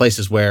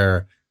places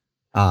where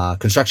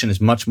construction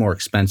is much more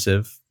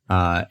expensive,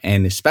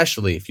 and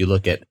especially if you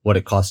look at what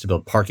it costs to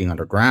build parking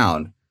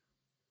underground,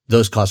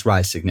 those costs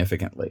rise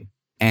significantly.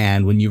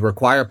 And when you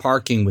require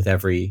parking with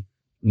every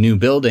new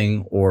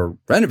building or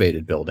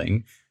renovated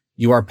building,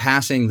 you are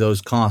passing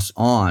those costs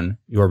on.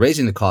 You are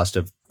raising the cost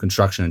of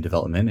construction and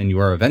development, and you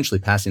are eventually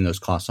passing those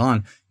costs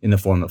on in the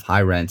form of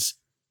high rents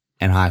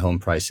and high home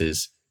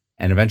prices,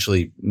 and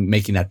eventually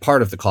making that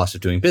part of the cost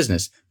of doing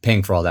business,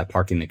 paying for all that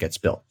parking that gets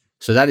built.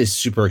 So that is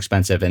super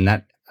expensive, and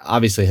that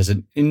obviously has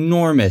an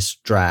enormous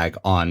drag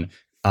on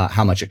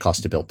how much it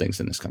costs to build things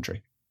in this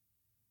country.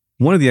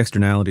 One of the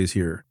externalities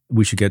here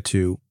we should get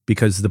to,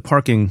 because the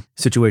parking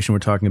situation we're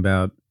talking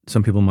about,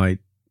 some people might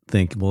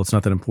think, well, it's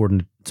not that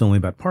important, it's only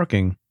about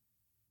parking.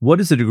 What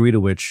is the degree to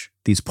which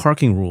these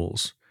parking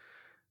rules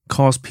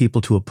cause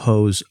people to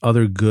oppose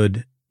other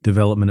good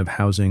development of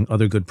housing,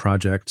 other good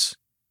projects?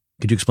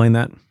 Could you explain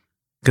that?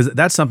 Because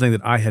that's something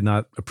that I had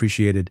not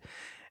appreciated,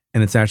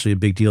 and it's actually a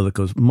big deal that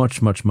goes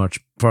much, much, much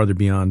farther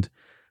beyond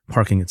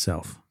parking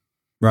itself.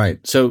 Right.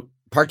 So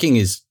parking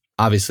is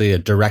obviously a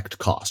direct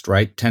cost,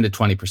 right? 10 to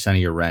 20% of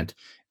your rent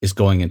is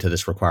going into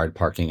this required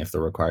parking if the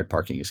required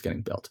parking is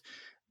getting built.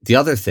 The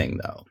other thing,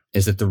 though,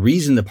 is that the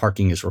reason the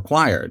parking is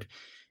required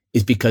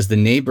is because the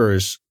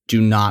neighbors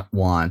do not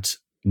want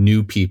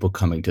new people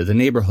coming to the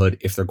neighborhood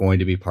if they're going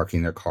to be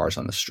parking their cars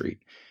on the street.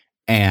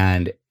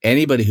 And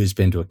anybody who's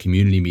been to a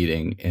community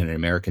meeting in an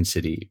American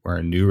city where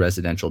a new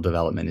residential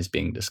development is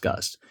being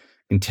discussed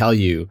can tell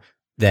you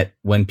that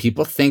when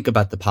people think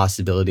about the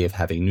possibility of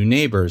having new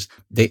neighbors,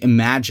 they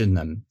imagine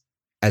them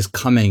as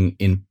coming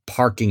in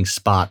parking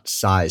spot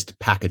sized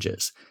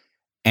packages.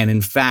 And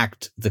in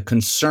fact, the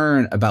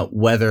concern about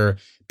whether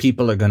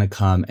people are going to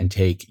come and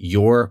take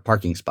your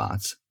parking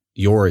spots,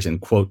 yours in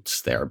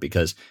quotes there,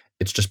 because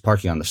it's just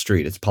parking on the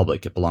street. It's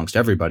public. It belongs to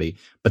everybody.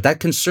 But that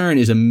concern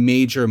is a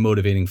major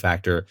motivating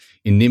factor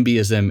in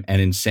NIMBYism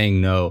and in saying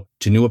no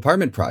to new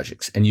apartment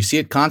projects. And you see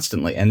it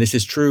constantly. And this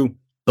is true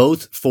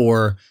both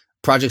for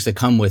projects that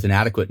come with an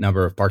adequate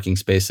number of parking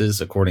spaces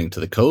according to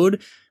the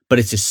code, but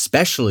it's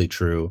especially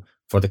true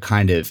for the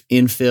kind of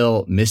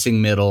infill,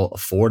 missing middle,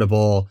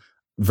 affordable,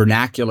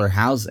 vernacular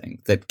housing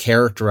that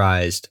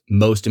characterized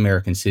most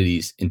American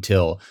cities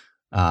until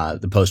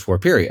the post-war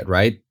period,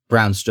 right?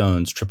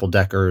 Brownstones, triple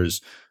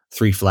deckers,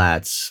 3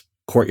 flats,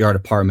 courtyard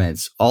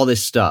apartments, all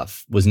this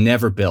stuff was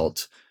never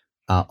built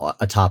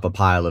atop a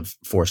pile of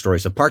 4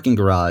 stories of parking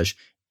garage.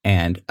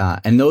 And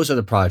those are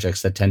the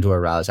projects that tend to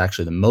arouse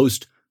actually the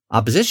most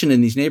opposition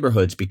in these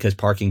neighborhoods because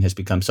parking has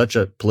become such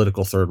a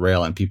political third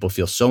rail and people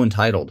feel so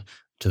entitled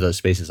to those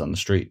spaces on the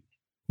street.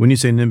 When you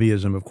say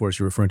NIMBYism, of course,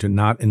 you're referring to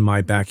not in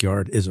my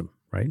backyard-ism,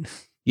 right?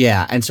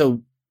 Yeah. And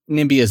so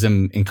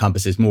NIMBYism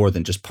encompasses more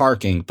than just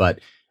parking, but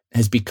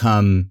has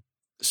become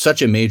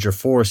such a major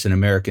force in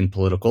American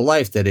political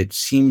life that it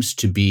seems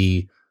to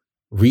be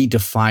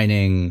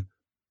redefining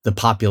the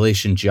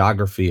population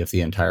geography of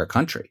the entire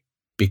country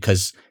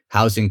because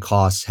housing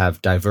costs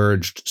have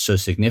diverged so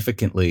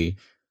significantly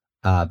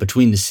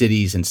between the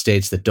cities and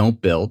states that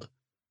don't build,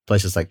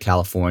 places like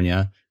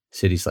California,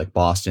 cities like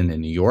Boston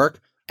and New York,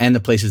 and the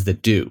places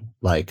that do,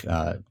 like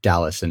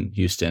Dallas and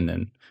Houston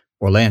and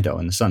Orlando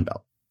and the Sun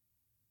Belt.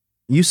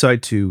 You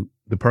cite to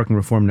the Parking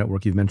Reform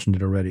Network, you've mentioned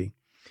it already,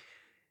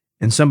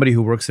 and somebody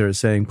who works there is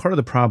saying part of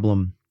the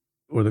problem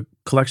or the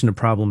collection of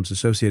problems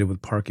associated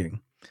with parking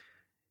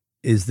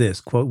is this,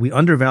 quote, we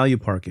undervalue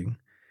parking,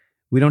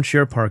 we don't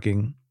share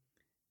parking,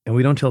 and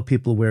we don't tell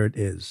people where it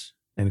is,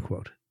 end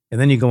quote. And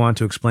then you go on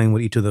to explain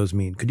what each of those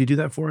mean. Could you do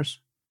that for us?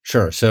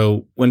 Sure.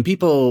 So when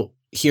people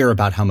hear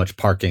about how much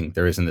parking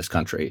there is in this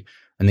country,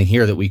 and they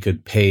hear that we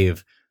could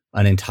pave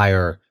an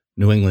entire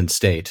New England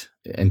state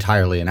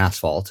entirely in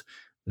asphalt,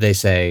 they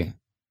say,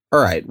 all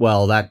right,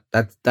 well,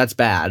 that's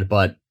bad,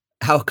 but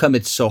how come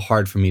it's so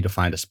hard for me to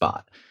find a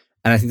spot?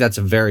 And I think that's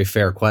a very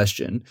fair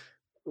question.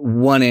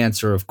 One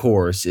answer, of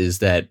course, is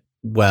that,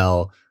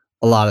 well,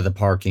 a lot of the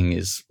parking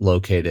is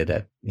located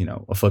at,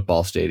 a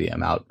football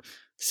stadium out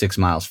 6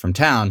 miles from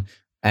town,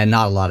 and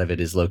not a lot of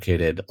it is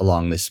located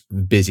along this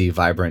busy,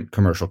 vibrant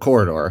commercial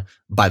corridor.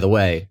 By the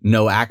way,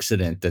 no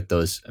accident that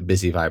those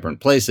busy, vibrant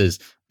places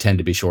tend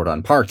to be short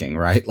on parking,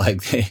 right?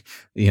 Like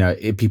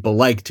people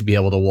like to be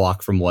able to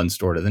walk from one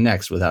store to the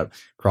next without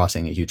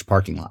crossing a huge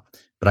parking lot.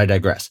 But I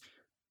digress.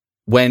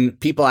 When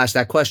people ask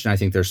that question, I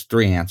think there's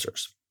 3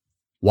 answers.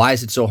 Why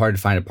is it so hard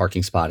to find a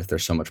parking spot if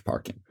there's so much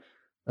parking?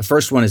 The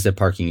first one is that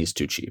parking is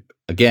too cheap.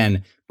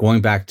 Again,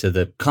 going back to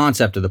the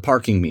concept of the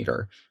parking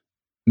meter,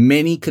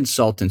 many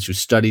consultants who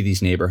study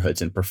these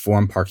neighborhoods and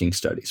perform parking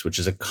studies, which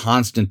is a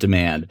constant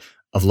demand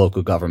of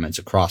local governments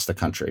across the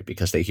country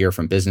because they hear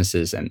from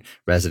businesses and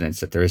residents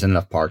that there isn't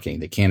enough parking.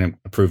 They can't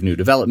approve new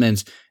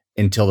developments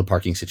until the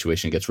parking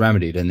situation gets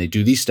remedied. And they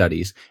do these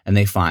studies and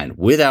they find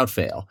without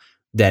fail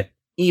that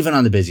even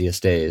on the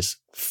busiest days,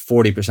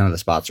 40% of the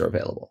spots are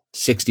available,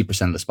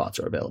 60% of the spots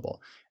are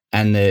available.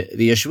 And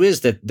the issue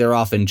is that they're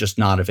often just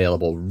not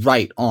available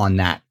right on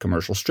that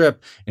commercial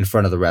strip in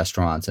front of the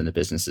restaurants and the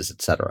businesses, et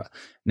cetera.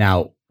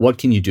 Now, what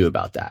can you do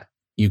about that?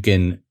 You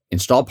can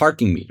install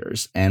parking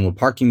meters. And what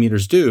parking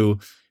meters do,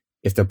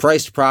 if they're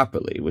priced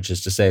properly, which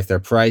is to say if they're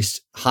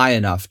priced high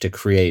enough to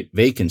create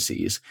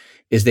vacancies,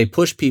 is they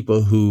push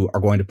people who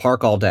are going to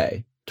park all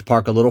day to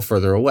park a little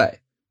further away.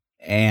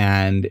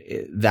 And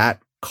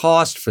that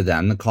cost for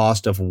them, the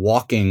cost of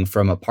walking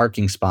from a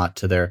parking spot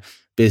to their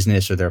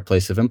business or their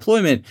place of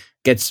employment,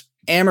 gets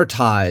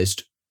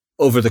amortized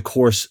over the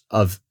course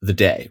of the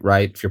day,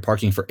 right? If you're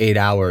parking for 8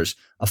 hours,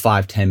 a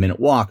 5-10 minute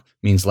walk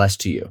means less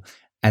to you.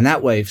 And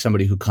that way,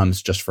 somebody who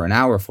comes just for an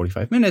hour,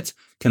 45 minutes,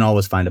 can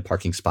always find a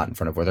parking spot in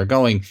front of where they're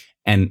going.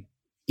 And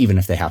even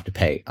if they have to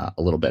pay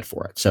a little bit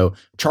for it. So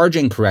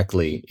charging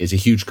correctly is a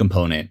huge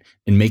component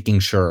in making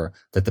sure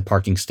that the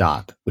parking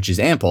stock, which is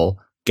ample,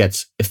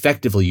 gets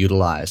effectively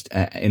utilized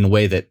in a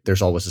way that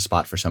there's always a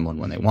spot for someone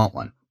when they want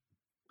one.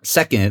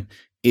 Second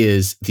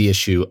is the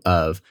issue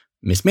of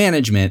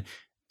mismanagement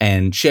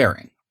and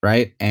sharing,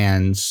 right?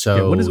 And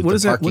so what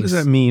does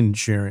that mean,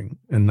 sharing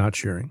and not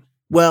sharing?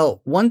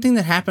 Well, one thing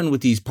that happened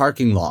with these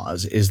parking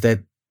laws is that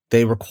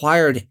they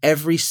required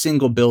every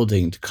single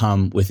building to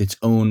come with its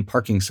own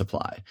parking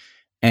supply.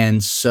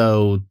 And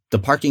so the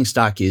parking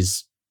stock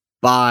is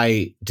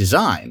by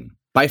design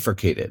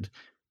bifurcated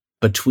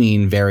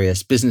between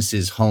various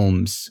businesses,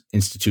 homes,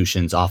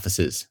 institutions,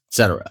 offices,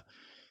 etc.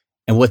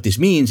 And what this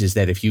means is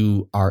that if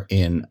you are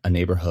in a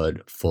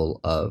neighborhood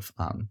full of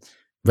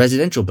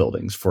residential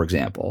buildings, for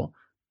example,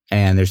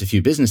 and there's a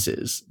few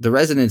businesses, the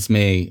residents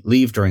may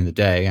leave during the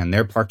day and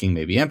their parking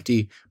may be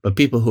empty, but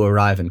people who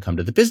arrive and come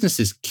to the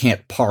businesses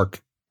can't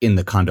park in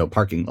the condo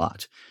parking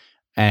lot.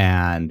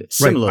 And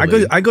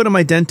similarly, right. I go to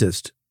my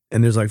dentist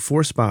and there's like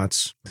 4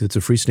 spots. It's a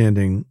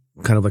freestanding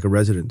kind of like a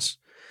residence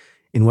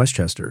in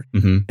Westchester.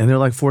 Mm-hmm. And there are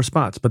like 4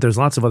 spots, but there's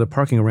lots of other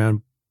parking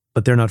around,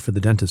 but they're not for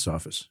the dentist's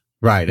office.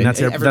 Right. And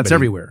that's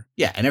everywhere.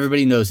 Yeah. And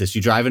everybody knows this.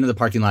 You drive into the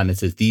parking lot and it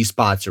says these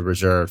spots are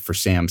reserved for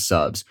Sam's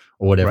Subs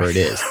or whatever it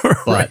is.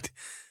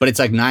 But it's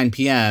like 9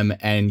 p.m.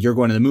 and you're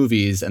going to the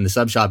movies and the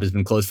sub shop has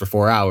been closed for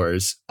 4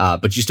 hours,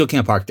 but you still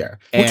can't park there.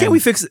 Well, can't we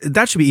fix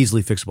that? Should be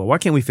easily fixable. Why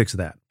can't we fix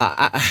that?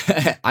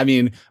 I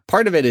mean,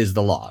 part of it is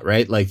the law,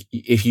 right? Like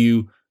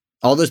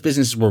all those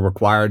businesses were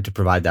required to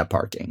provide that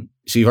parking.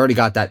 So you've already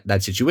got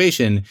that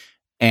situation.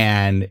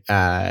 And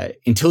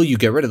until you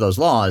get rid of those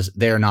laws,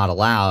 they're not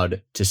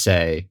allowed to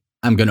say,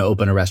 I'm going to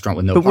open a restaurant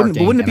with no parking.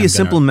 But wouldn't it be a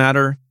simple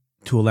matter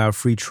to allow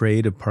free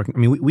trade of parking? I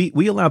mean,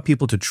 we allow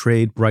people to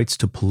trade rights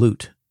to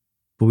pollute,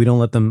 but we don't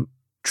let them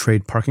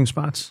trade parking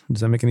spots.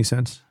 Does that make any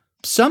sense?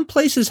 Some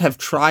places have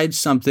tried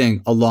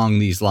something along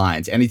these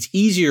lines, and it's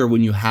easier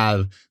when you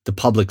have the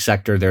public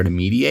sector there to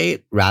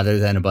mediate rather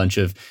than a bunch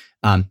of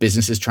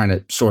businesses trying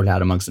to sort it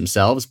out amongst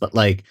themselves. But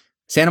like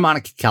Santa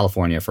Monica,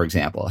 California, for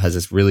example, has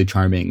this really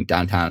charming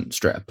downtown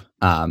strip.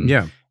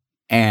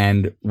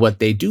 And what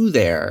they do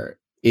there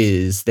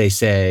is they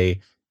say,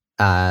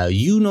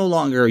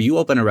 you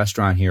open a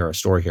restaurant here or a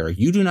store here,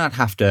 you do not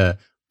have to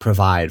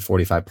provide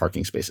 45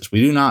 parking spaces.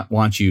 We do not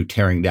want you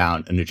tearing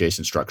down an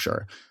adjacent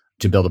structure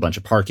to build a bunch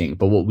of parking.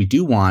 But what we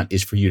do want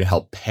is for you to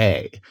help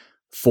pay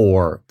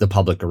for the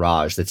public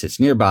garage that sits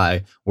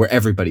nearby where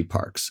everybody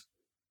parks.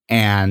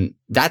 And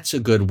that's a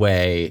good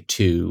way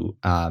to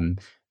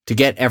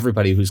get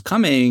everybody who's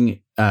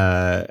coming,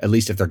 at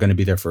least if they're going to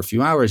be there for a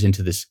few hours,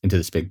 into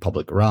this big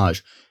public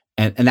garage.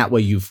 And that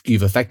way you've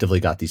effectively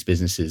got these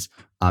businesses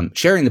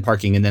sharing the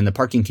parking, and then the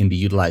parking can be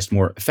utilized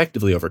more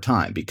effectively over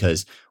time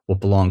because what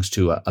belongs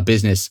to a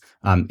business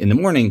in the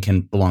morning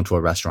can belong to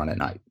a restaurant at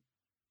night.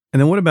 And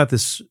then what about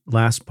this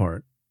last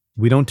part?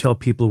 We don't tell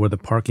people where the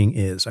parking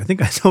is. I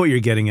think I know what you're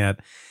getting at,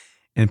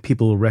 and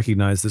people will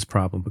recognize this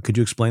problem. But could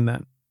you explain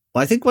that?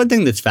 Well, I think one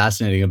thing that's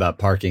fascinating about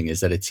parking is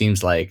that it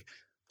seems like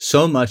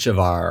so much of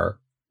our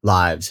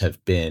lives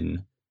have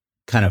been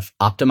kind of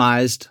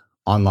optimized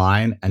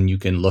online, and you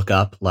can look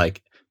up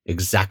like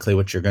exactly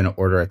what you're going to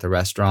order at the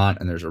restaurant,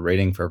 and there's a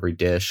rating for every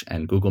dish,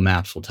 and Google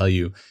Maps will tell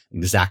you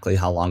exactly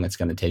how long it's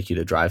going to take you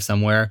to drive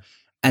somewhere.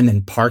 And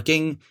then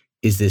parking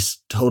is this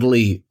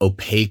totally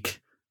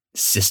opaque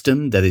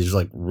system that is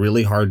like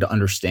really hard to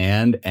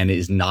understand and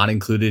is not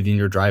included in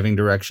your driving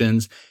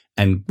directions.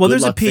 And well,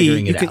 there's a P.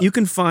 You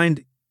can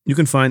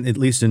find, at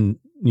least in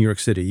New York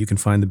City, you can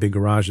find the big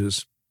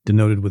garages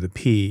denoted with a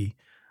P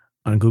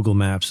on Google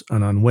Maps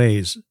and on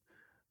Waze,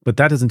 but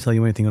that doesn't tell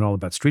you anything at all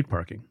about street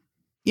parking.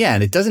 Yeah,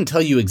 and it doesn't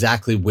tell you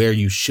exactly where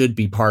you should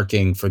be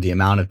parking for the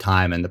amount of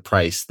time and the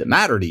price that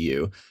matter to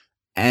you.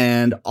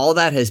 And all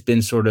that has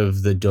been sort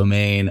of the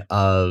domain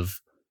of,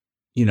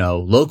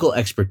 local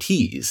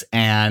expertise.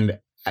 And,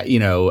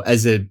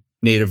 as a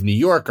native New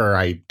Yorker,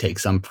 I take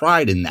some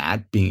pride in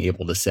that, being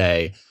able to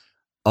say,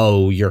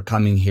 oh, you're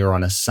coming here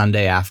on a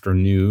Sunday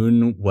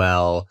afternoon.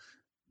 Well,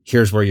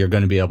 here's where you're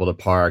going to be able to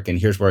park, and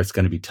here's where it's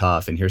going to be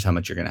tough, and here's how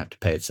much you're going to have to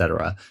pay, et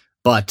cetera.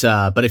 But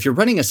if you're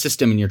running a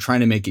system and you're trying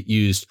to make it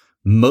used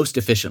most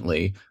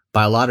efficiently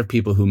by a lot of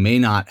people who may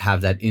not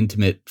have that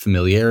intimate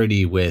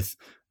familiarity with,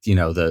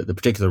 the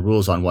particular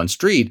rules on one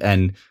street,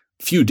 and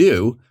few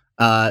do,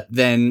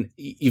 then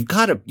you've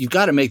got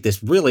to make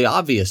this really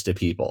obvious to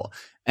people.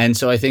 And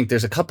so I think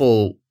there's a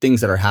couple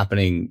things that are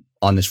happening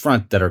on this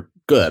front that are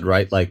good,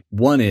 right? Like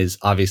one is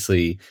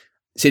obviously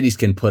cities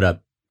can put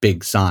up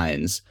big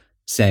signs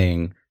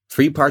saying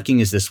free parking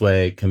is this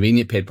way,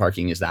 convenient paid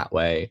parking is that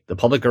way, the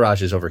public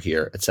garage is over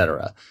here, et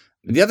cetera.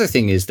 The other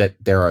thing is that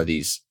there are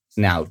these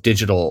now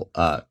digital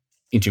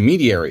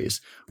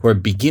intermediaries who are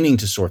beginning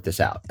to sort this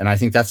out. And I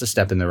think that's a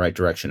step in the right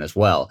direction as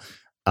well.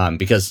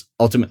 Because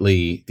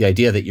ultimately the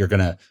idea that you're going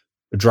to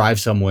drive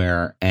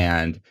somewhere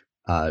and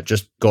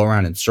just go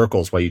around in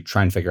circles while you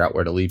try and figure out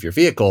where to leave your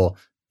vehicle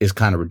is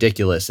kind of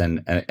ridiculous.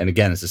 And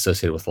again, is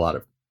associated with a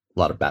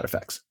lot of bad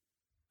effects.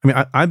 I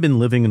mean, I've been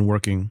living and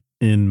working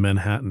in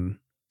Manhattan,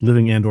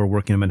 living and or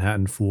working in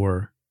Manhattan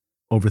for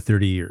over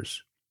 30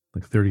 years,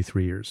 like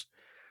 33 years.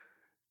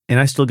 And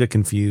I still get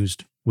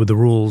confused with the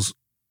rules,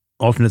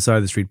 alternate side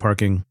of the street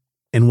parking,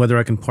 and whether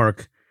I can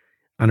park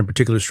on a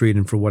particular street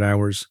and for what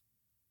hours.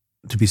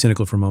 To be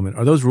cynical for a moment,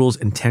 are those rules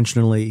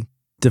intentionally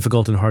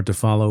difficult and hard to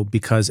follow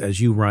because, as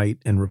you write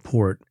and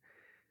report,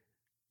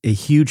 a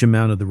huge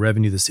amount of the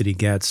revenue the city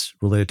gets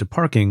related to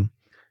parking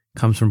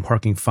comes from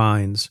parking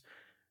fines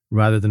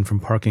rather than from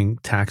parking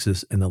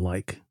taxes and the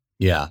like?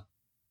 Yeah.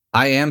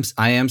 I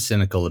am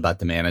cynical about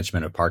the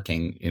management of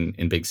parking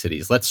in big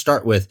cities. Let's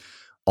start with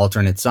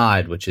alternate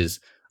side, which is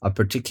a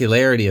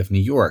particularity of New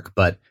York.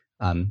 But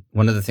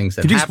one of the things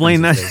that could you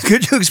explain that? is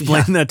Could you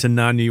explain that to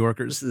non-New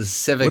Yorkers? This is a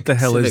civic, what the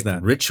hell civic is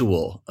that?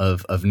 ritual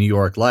of New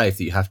York life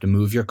that you have to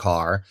move your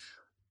car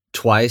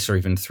twice or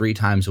even 3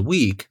 times a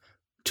week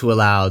to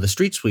allow the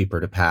street sweeper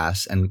to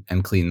pass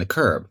and clean the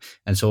curb.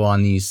 And so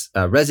on these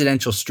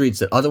residential streets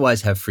that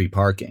otherwise have free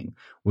parking,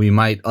 we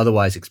might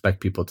otherwise expect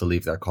people to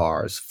leave their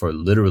cars for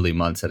literally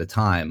months at a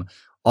time.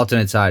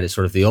 Alternate side is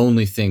sort of the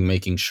only thing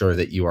making sure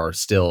that you are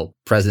still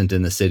present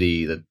in the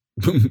city, that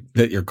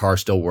that your car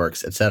still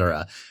works,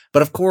 etc.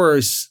 But of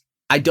course,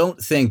 I don't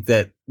think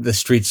that the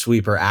street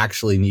sweeper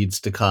actually needs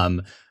to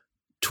come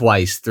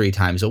twice, 3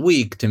 times a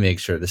week to make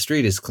sure the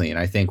street is clean.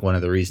 I think one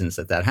of the reasons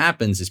that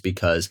happens is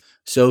because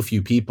so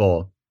few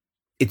people,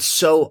 it's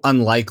so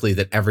unlikely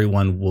that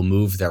everyone will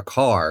move their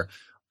car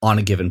on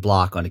a given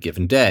block on a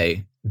given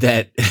day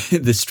that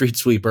the street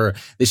sweeper,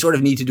 they sort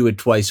of need to do it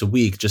twice a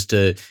week just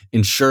to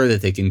ensure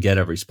that they can get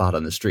every spot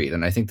on the street.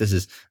 And I think this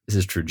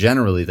is true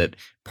generally, that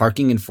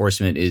parking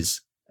enforcement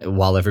is,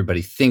 while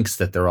everybody thinks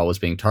that they're always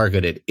being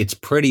targeted, it's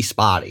pretty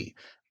spotty.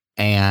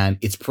 And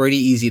it's pretty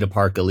easy to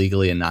park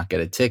illegally and not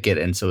get a ticket.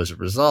 And so as a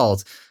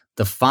result,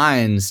 the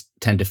fines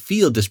tend to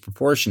feel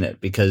disproportionate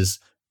because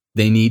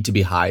they need to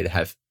be high to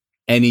have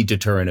any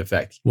deterrent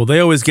effect. Well, they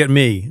always get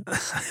me.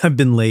 I've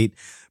been late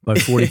by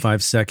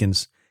 45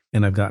 seconds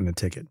and I've gotten a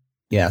ticket.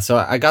 Yeah. So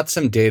I got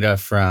some data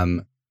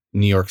from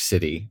New York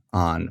City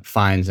on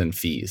fines and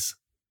fees.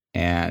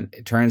 And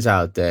it turns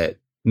out that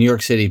New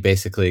York City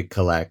basically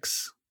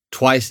collects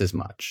twice as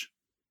much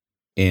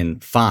in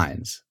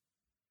fines,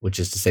 which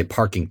is to say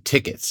parking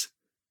tickets,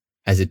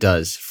 as it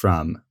does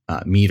from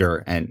meter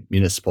and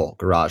municipal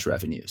garage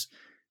revenues.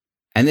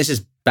 And this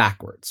is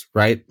backwards,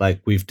 right?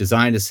 Like, we've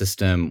designed a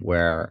system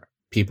where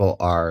people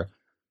are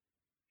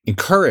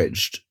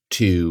encouraged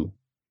to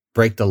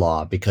break the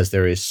law because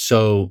there is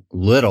so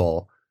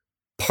little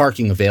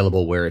parking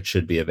available where it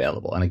should be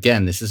available. And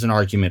again, this is an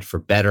argument for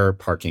better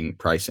parking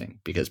pricing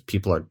because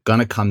people are going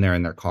to come there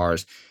in their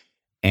cars.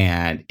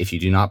 And if you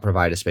do not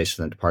provide a space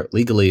for them to park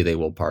legally, they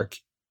will park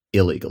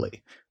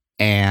illegally.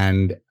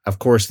 And of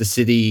course, the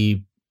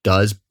city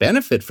does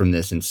benefit from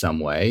this in some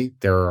way.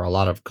 There are a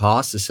lot of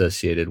costs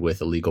associated with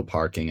illegal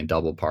parking and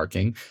double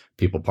parking,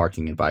 people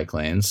parking in bike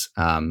lanes.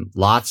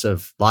 Lots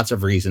of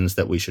reasons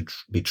that we should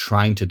be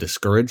trying to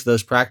discourage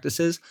those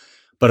practices.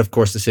 But of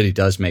course, the city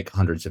does make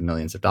hundreds of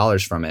millions of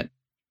dollars from it.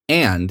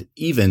 And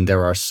even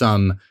there are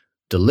some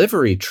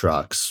delivery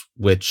trucks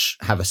which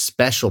have a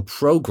special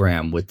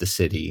program with the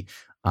city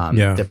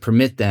that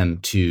permit them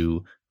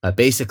to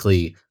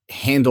basically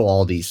handle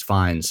all these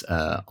fines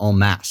en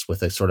masse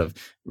with a sort of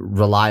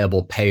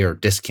reliable payer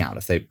discount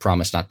if they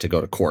promise not to go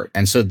to court.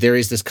 And so there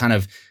is this kind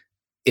of,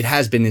 it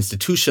has been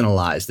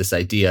institutionalized, this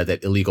idea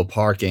that illegal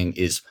parking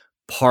is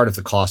part of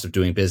the cost of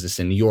doing business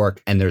in New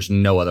York, and there's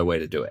no other way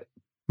to do it.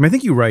 I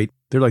think you're right.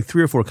 There are like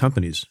 3 or 4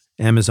 companies,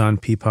 Amazon,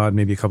 Peapod,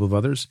 maybe a couple of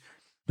others,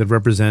 that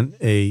represent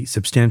a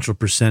substantial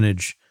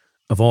percentage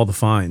of all the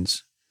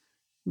fines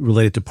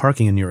related to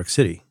parking in New York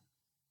City.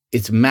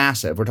 It's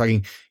massive. We're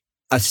talking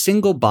a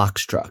single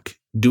box truck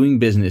doing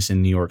business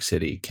in New York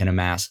City can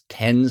amass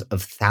tens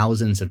of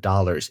thousands of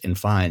dollars in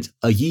fines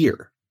a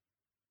year.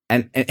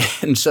 And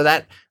so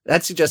that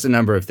suggests a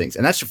number of things.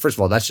 And that's, first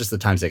of all, that's just the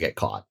times they get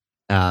caught.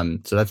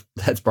 So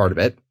that's part of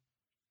it.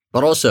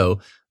 But also,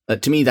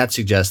 to me, that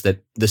suggests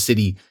that the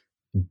city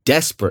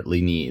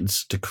desperately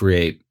needs to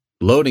create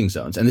loading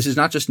zones. And this is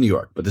not just New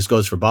York, but this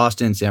goes for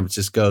Boston, San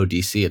Francisco,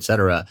 DC, et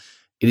cetera.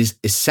 It is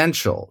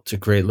essential to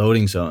create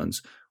loading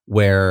zones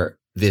where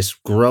this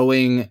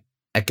growing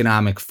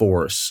economic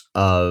force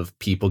of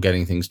people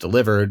getting things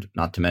delivered,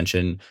 not to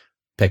mention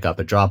pick up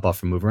a drop off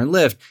from Uber and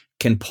Lyft,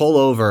 can pull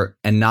over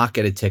and not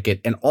get a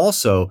ticket, and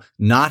also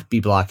not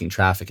be blocking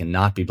traffic and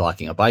not be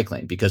blocking a bike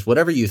lane. Because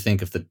whatever you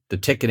think of the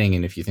ticketing,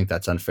 and if you think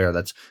that's unfair,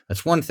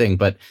 that's one thing.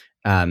 But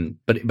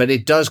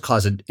it does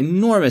cause an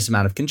enormous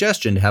amount of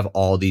congestion to have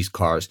all these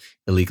cars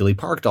illegally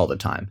parked all the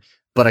time.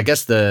 But I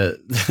guess the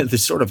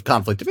sort of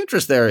conflict of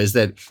interest there is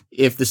that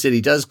if the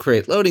city does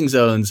create loading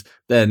zones,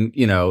 then,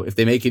 you know, if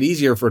they make it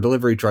easier for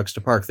delivery trucks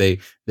to park, they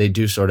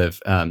do sort of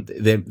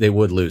they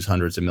would lose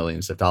hundreds of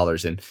millions of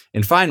dollars in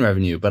fine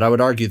revenue. But I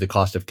would argue the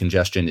cost of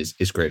congestion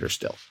is greater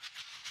still.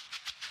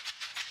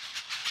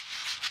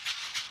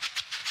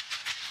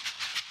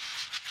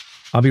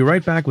 I'll be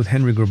right back with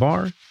Henry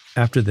Grabar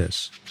after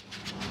this.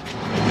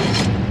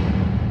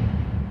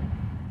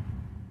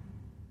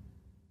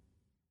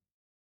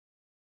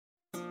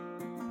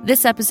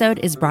 This episode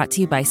is brought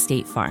to you by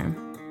State Farm.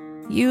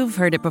 You've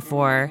heard it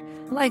before.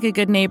 Like a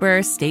good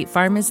neighbor, State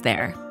Farm is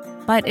there.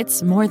 But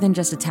it's more than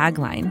just a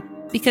tagline,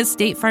 because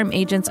State Farm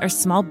agents are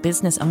small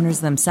business owners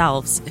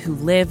themselves who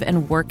live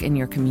and work in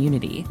your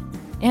community.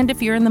 And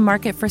if you're in the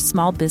market for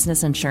small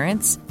business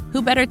insurance,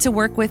 who better to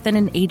work with than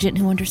an agent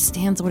who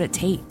understands what it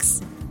takes?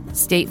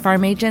 State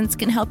Farm agents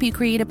can help you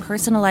create a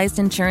personalized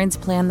insurance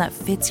plan that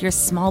fits your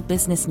small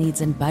business needs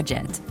and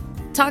budget.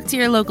 Talk to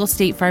your local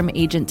State Farm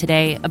agent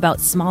today about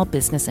small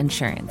business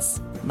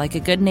insurance. Like a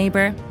good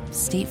neighbor,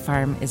 State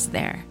Farm is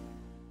there.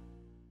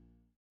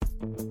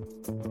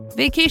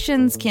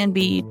 Vacations can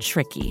be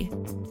tricky.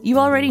 You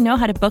already know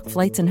how to book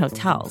flights and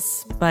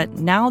hotels, but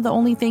now the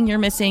only thing you're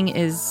missing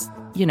is,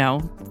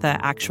 the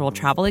actual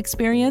travel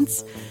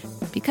experience.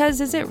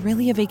 Because is it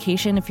really a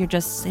vacation if you're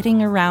just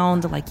sitting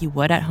around like you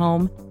would at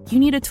home? You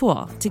need a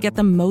tool to get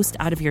the most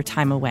out of your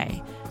time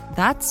away.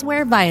 That's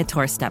where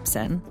Viator steps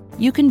in.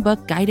 You can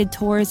book guided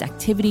tours,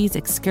 activities,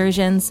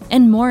 excursions,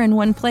 and more in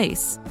one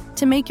place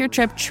to make your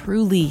trip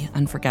truly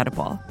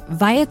unforgettable.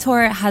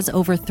 Viator has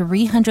over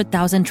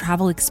 300,000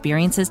 travel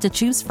experiences to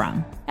choose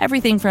from.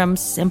 Everything from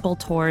simple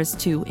tours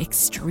to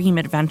extreme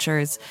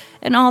adventures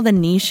and all the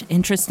niche,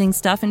 interesting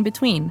stuff in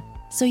between.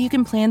 So you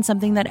can plan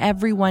something that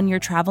everyone you're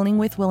traveling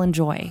with will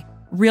enjoy.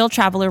 Real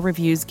traveler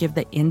reviews give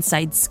the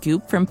inside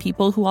scoop from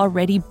people who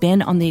already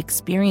been on the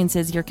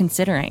experiences you're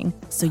considering,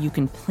 so you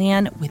can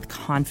plan with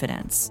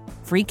confidence.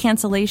 Free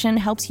cancellation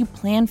helps you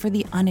plan for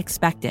the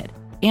unexpected.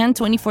 And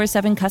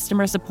 24/7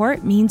 customer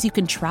support means you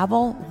can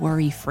travel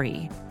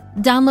worry-free.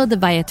 Download the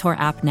Viator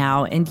app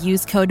now and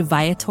use code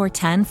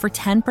Viator10 for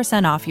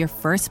 10% off your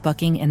first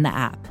booking in the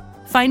app.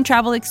 Find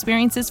travel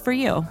experiences for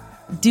you.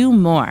 Do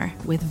more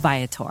with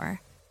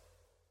Viator.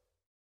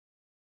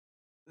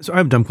 So I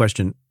have a dumb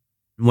question.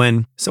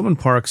 When someone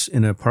parks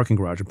in a parking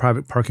garage, a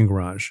private parking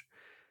garage,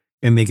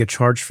 and they get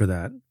charged for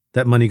that,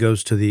 that money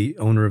goes to the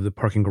owner of the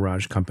parking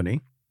garage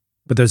company.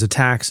 But there's a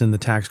tax, and the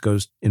tax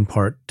goes in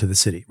part to the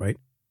city, right?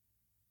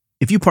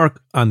 If you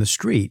park on the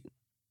street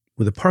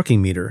with a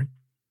parking meter,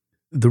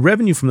 the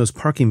revenue from those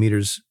parking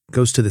meters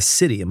goes to the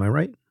city. Am I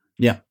right?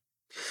 Yeah.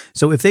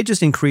 So if they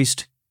just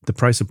increased the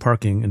price of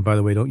parking, and by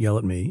the way, don't yell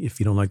at me if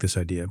you don't like this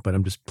idea, but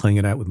I'm just playing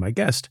it out with my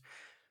guest.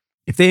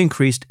 If they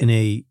increased in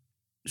a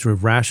sort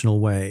of rational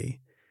way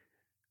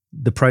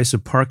the price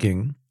of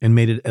parking and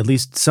made it at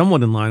least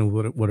somewhat in line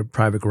with what a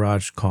private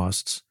garage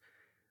costs,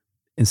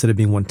 instead of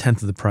being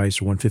 1/10 of the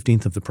price or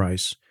 1/15 of the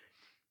price,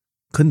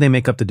 couldn't they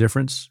make up the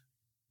difference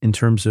in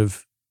terms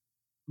of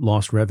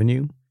lost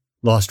revenue?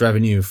 Lost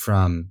revenue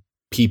from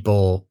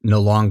people no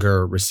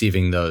longer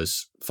receiving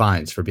those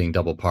fines for being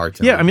double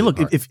parked. Yeah, I mean, look,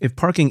 if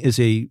parking is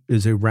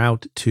a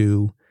route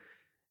to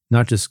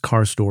not just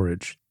car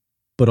storage,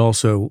 but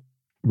also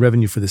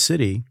revenue for the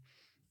city,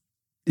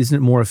 isn't it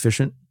more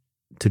efficient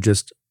to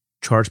just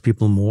charge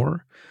people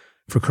more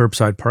for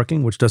curbside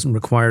parking, which doesn't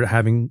require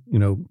having,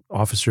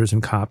 officers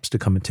and cops to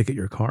come and ticket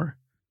your car?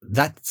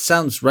 That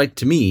sounds right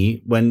to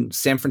me. When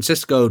San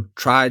Francisco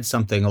tried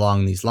something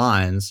along these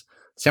lines,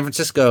 San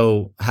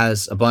Francisco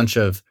has a bunch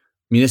of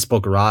municipal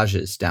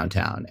garages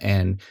downtown.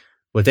 And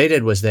what they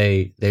did was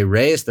they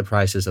raised the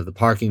prices of the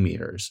parking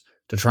meters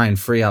to try and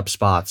free up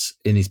spots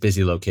in these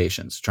busy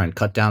locations, try and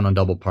cut down on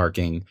double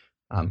parking,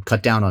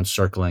 cut down on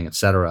circling, et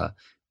cetera.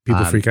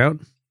 People freak out?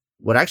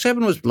 What actually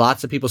happened was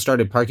lots of people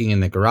started parking in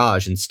the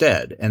garage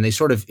instead, and they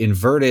sort of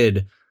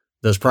inverted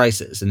those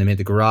prices, and they made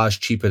the garage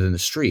cheaper than the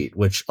street,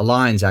 which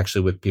aligns actually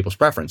with people's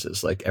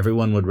preferences. Like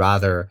everyone would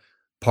rather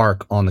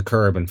park on the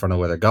curb in front of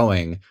where they're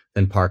going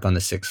than park on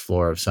the 6th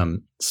floor of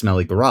some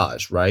smelly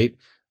garage, right?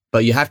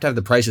 But you have to have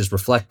the prices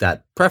reflect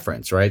that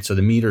preference, right? So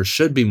the meters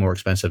should be more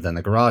expensive than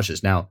the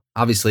garages. Now,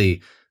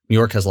 obviously, New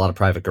York has a lot of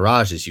private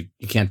garages. You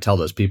can't tell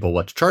those people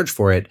what to charge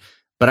for it.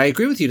 But I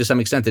agree with you to some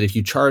extent that if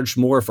you charge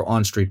more for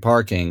on-street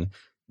parking,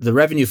 the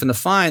revenue from the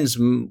fines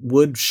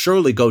would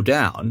surely go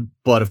down.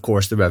 But of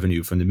course, the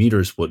revenue from the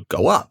meters would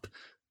go up.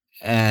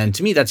 And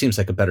to me, that seems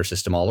like a better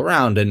system all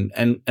around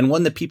and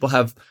one that people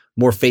have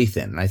more faith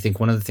in. And I think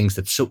one of the things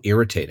that's so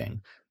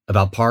irritating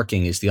about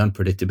parking is the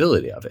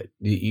unpredictability of it.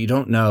 You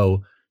don't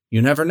know,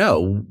 you never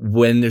know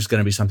when there's going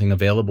to be something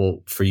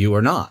available for you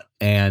or not.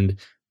 And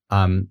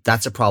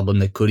that's a problem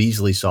that could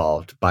easily be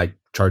solved by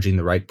charging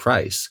the right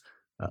price,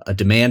 a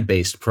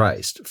demand-based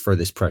price for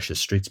this precious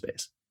street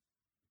space.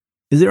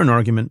 Is there an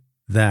argument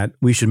that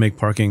we should make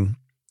parking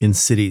in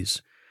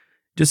cities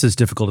just as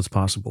difficult as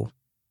possible,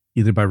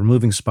 either by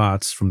removing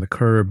spots from the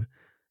curb,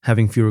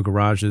 having fewer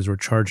garages, or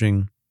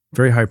charging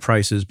very high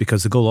prices,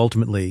 because the goal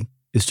ultimately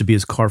is to be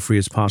as car-free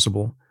as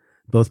possible,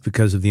 both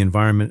because of the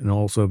environment and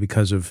also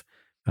because of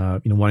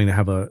wanting to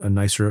have a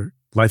nicer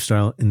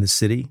lifestyle in the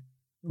city?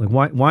 Like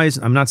why is,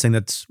 I'm not saying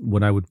that's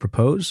what I would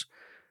propose,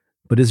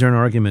 but is there an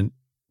argument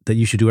that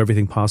you should do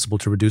everything possible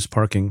to reduce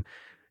parking,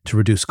 to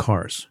reduce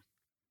cars?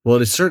 Well,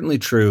 it is certainly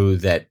true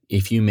that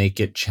if you make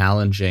it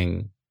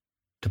challenging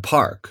to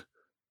park,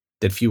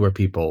 that fewer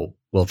people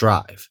will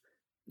drive.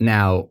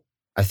 Now,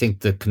 I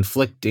think the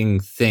conflicting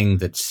thing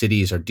that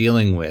cities are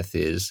dealing with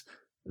is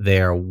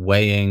they're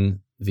weighing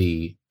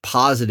the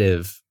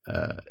positive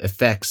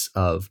effects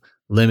of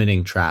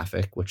limiting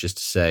traffic, which is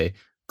to say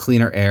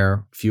cleaner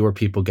air, fewer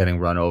people getting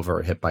run over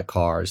or hit by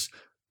cars,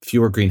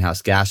 fewer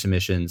greenhouse gas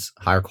emissions,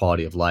 higher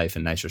quality of life,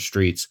 and nicer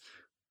streets,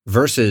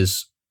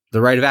 versus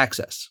the right of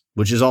access,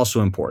 which is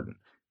also important.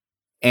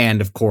 And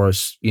of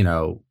course,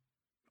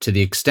 to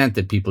the extent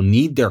that people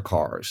need their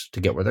cars to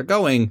get where they're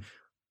going,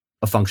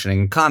 a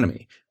functioning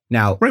economy.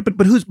 Now, right,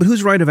 but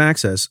whose right of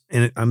access?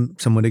 And I'm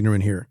somewhat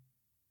ignorant here.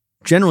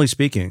 generally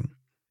speaking,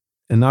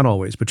 and not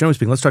always, but generally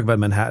speaking, let's talk about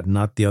Manhattan,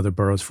 not the other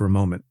boroughs for a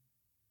moment.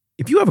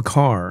 If you have a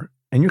car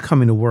and you're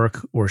coming to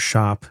work or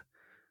shop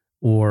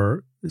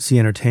or see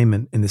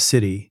entertainment in the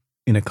city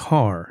in a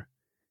car,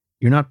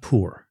 you're not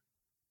poor,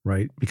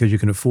 right? Because you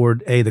can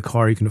afford, the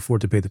car, you can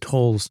afford to pay the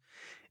tolls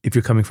if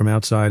you're coming from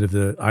outside of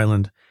the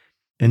island,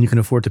 and you can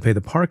afford to pay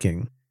the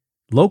parking.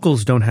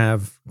 Locals don't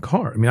have a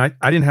car. I mean,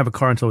 I didn't have a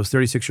car until I was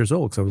 36 years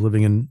old because I was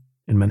living in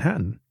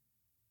Manhattan.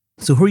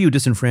 So who are you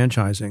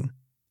disenfranchising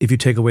if you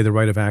take away the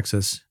right of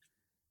access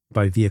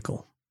by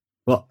vehicle?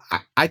 Well,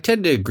 I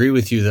tend to agree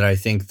with you that I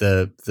think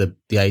the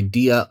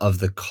idea of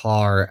the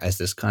car as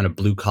this kind of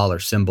blue collar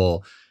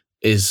symbol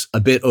is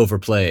a bit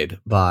overplayed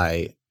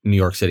by New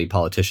York City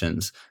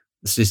politicians.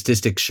 The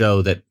statistics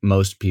show that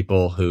most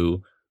people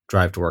who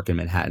drive to work in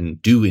Manhattan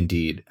do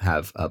indeed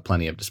have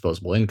plenty of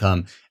disposable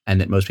income, and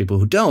that most people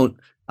who don't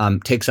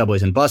take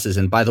subways and buses.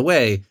 And by the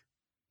way,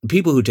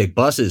 people who take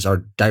buses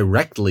are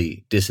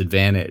directly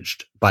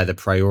disadvantaged by the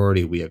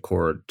priority we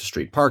accord to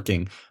street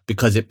parking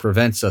because it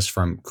prevents us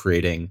from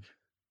creating,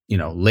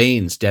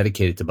 lanes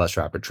dedicated to bus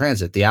rapid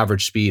transit. The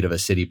average speed of a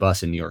city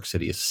bus in New York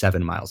City is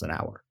 7 miles an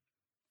hour.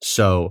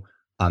 So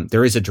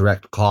there is a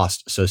direct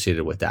cost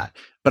associated with that.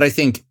 But I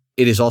think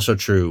it is also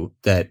true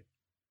that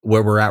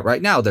where we're at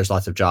right now, there's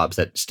lots of jobs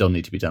that still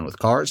need to be done with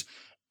cars.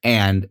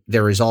 And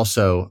there is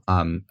also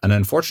an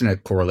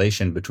unfortunate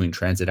correlation between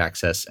transit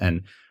access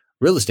and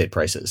real estate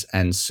prices.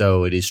 And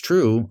so it is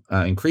true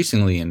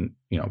increasingly in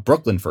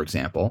Brooklyn, for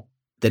example,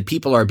 that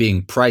people are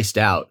being priced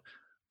out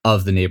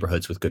of the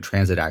neighborhoods with good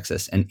transit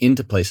access and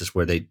into places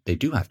where they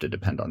do have to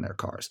depend on their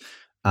cars.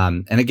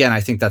 And again, I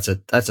think that's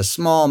a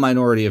small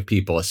minority of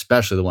people,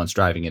 especially the ones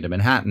driving into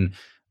Manhattan.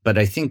 But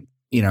I think,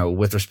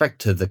 with respect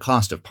to the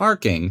cost of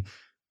parking,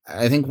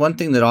 I think one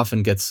thing that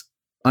often gets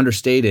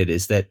understated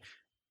is that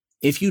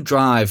if you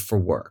drive for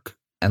work,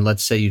 and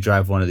let's say you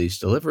drive one of these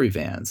delivery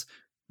vans,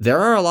 there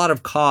are a lot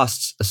of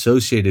costs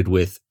associated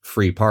with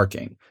free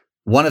parking.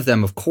 One of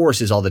them, of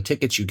course, is all the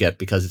tickets you get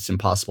because it's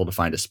impossible to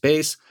find a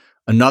space.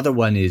 Another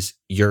one is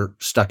you're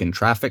stuck in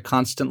traffic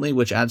constantly,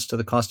 which adds to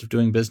the cost of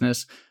doing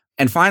business.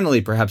 And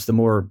finally, perhaps the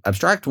more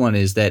abstract one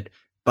is that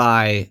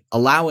by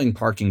allowing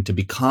parking to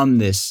become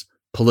this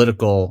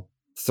political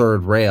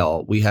third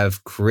rail, we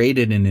have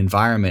created an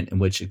environment in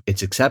which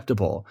it's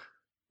acceptable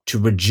to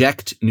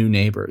reject new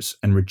neighbors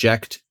and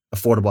reject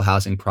affordable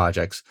housing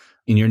projects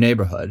in your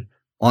neighborhood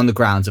on the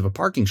grounds of a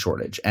parking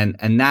shortage. And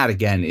that,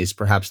 again, is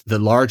perhaps the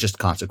largest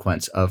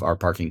consequence of our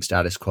parking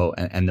status quo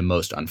and the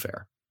most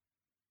unfair.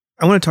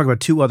 I want to talk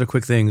about two other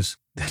quick things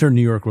that are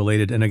New York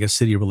related and I guess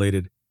city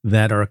related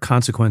that are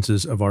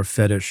consequences of our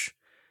fetish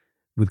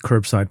with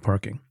curbside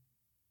parking.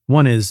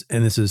 One is,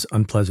 and this is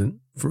unpleasant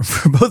for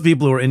both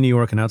people who are in New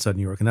York and outside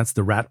New York, and that's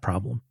the rat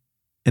problem.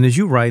 And as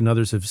you write and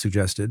others have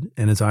suggested,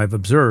 and as I've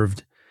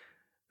observed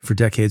for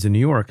decades in New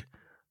York,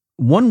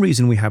 one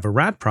reason we have a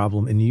rat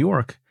problem in New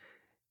York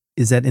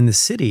is that in the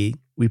city,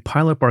 we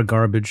pile up our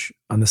garbage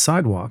on the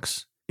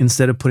sidewalks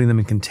instead of putting them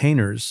in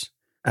containers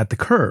at the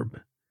curb.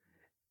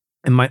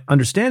 And my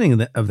understanding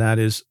of that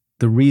is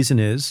the reason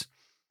is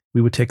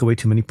we would take away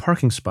too many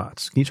parking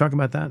spots. Can you talk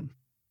about that?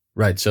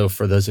 Right. So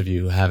for those of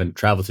you who haven't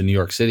traveled to New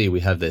York City,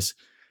 we have this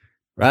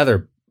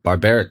rather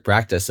barbaric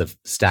practice of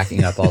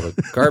stacking up all the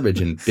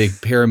garbage in big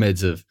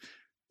pyramids of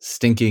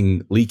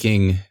stinking,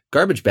 leaking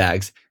garbage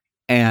bags.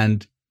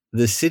 And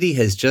the city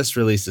has just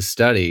released a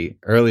study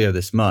earlier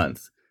this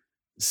month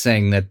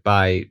saying that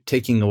by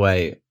taking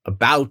away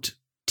about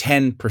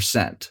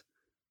 10%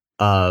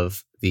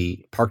 of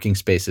the parking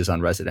spaces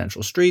on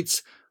residential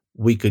streets,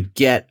 we could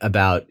get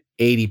about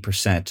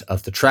 80%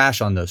 of the trash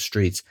on those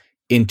streets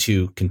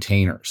into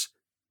containers,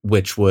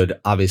 which would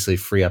obviously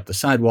free up the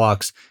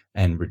sidewalks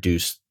and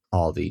reduce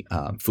all the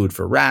food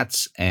for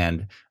rats,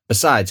 and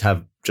besides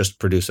have just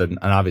produce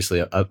obviously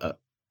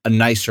a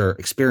nicer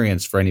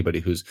experience for anybody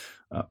who's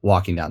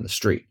walking down the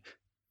street.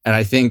 And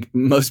I think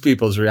most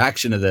people's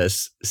reaction to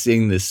this,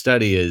 seeing this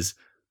study, is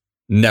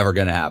never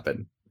going to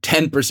happen.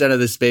 10% of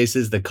the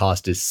spaces, the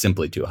cost is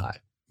simply too high.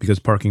 Because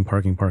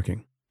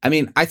parking. I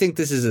mean, I think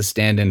this is a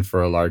stand-in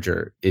for a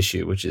larger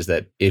issue, which is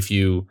that if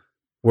you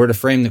were to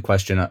frame the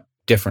question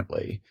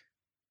differently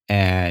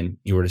and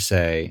you were to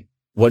say,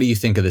 what do you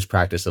think of this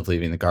practice of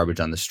leaving the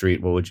garbage on the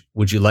street? Well,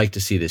 would you like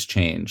to see this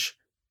change?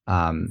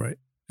 Right.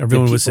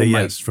 Everyone would say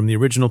yes. From the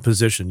original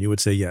position, you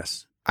would say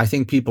yes. I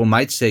think people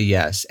might say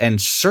yes. And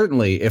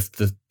certainly if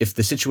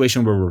the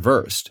situation were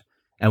reversed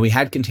and we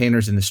had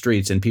containers in the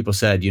streets and people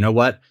said, you know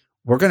what?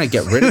 We're going to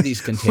get rid of these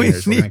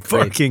containers. We're going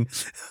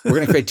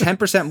to create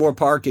 10% more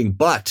parking,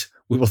 but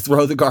we will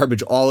throw the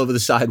garbage all over the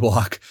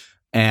sidewalk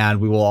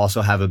and we will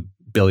also have 1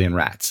 billion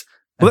rats.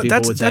 And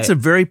well, that's a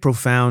very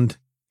profound,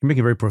 you're making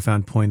a very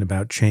profound point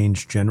about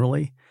change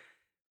generally,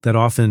 that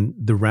often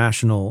the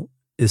rational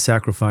is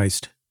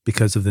sacrificed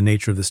because of the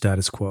nature of the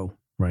status quo,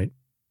 right?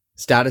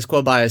 Status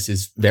quo bias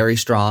is very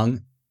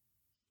strong.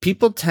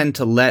 People tend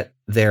to let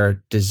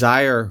their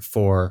desire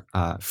for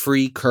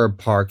free curb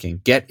parking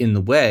get in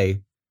the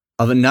way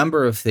of a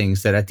number of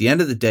things that at the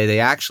end of the day, they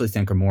actually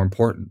think are more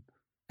important.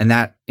 And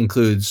that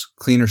includes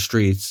cleaner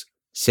streets,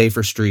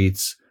 safer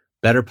streets,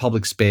 better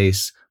public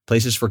space,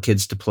 places for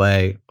kids to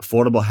play,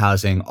 affordable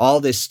housing. All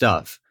this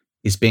stuff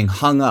is being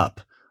hung up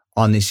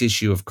on this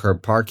issue of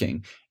curb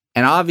parking.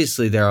 And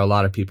obviously, there are a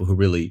lot of people who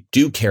really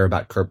do care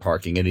about curb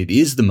parking, and it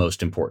is the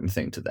most important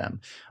thing to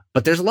them.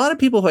 But there's a lot of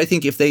people who I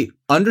think if they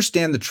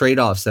understand the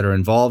trade-offs that are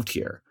involved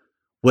here,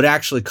 would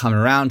actually come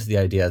around to the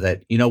idea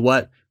that, you know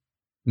what,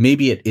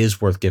 maybe it is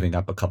worth giving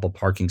up a couple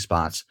parking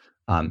spots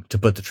to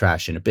put the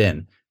trash in a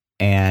bin.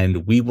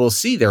 And we will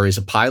see there is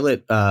a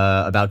pilot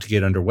about to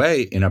get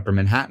underway in Upper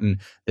Manhattan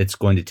that's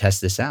going to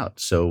test this out.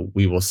 So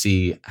we will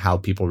see how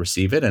people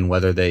receive it and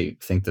whether they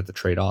think that the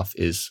trade-off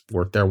is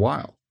worth their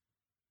while.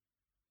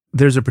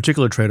 There's a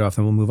particular trade-off,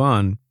 and we'll move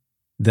on,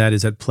 that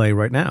is at play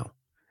right now.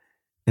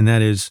 And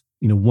that is,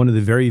 one of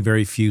the very,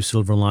 very few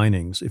silver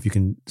linings, if you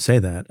can say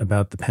that,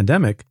 about the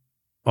pandemic.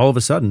 All of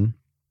a sudden,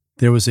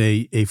 there was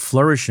a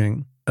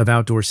flourishing of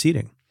outdoor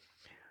seating.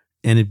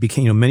 And it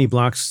became, many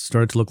blocks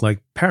started to look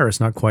like Paris,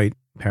 not quite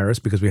Paris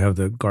because we have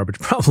the garbage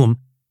problem,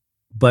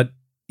 but,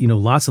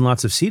 lots and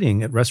lots of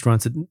seating at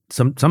restaurants that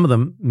some of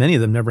them, many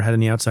of them never had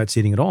any outside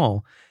seating at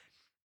all.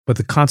 But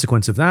the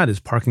consequence of that is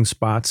parking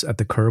spots at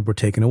the curb were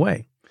taken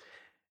away.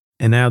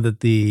 And now that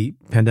the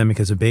pandemic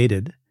has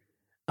abated,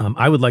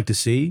 I would like to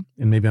see,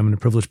 and maybe I'm in a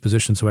privileged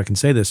position so I can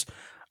say this,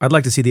 I'd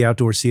like to see the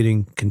outdoor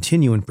seating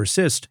continue and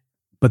persist,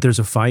 but there's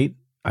a fight,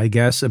 I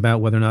guess,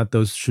 about whether or not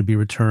those should be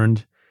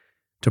returned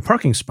to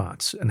parking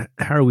spots. And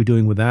how are we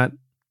doing with that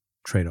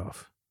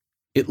trade-off?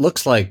 It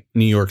looks like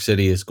New York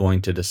City is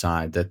going to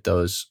decide that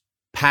those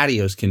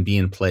patios can be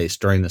in place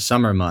during the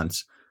summer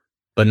months,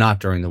 but not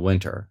during the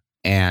winter.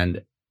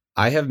 And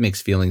I have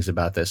mixed feelings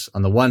about this.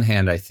 On the one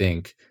hand, I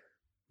think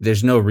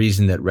there's no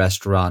reason that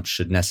restaurants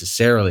should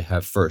necessarily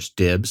have first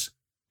dibs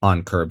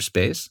on curb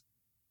space.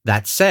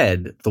 That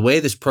said, the way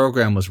this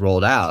program was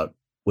rolled out,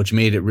 which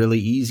made it really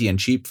easy and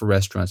cheap for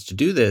restaurants to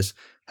do this,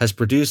 has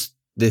produced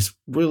this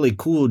really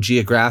cool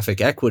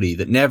geographic equity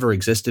that never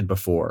existed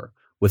before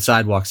with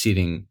sidewalk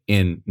seating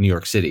in New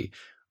York City.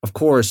 Of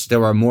course,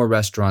 there are more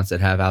restaurants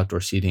that have outdoor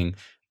seating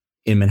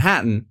in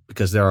Manhattan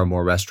because there are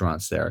more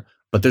restaurants there.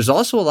 But there's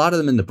also a lot of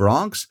them in the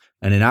Bronx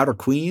and in outer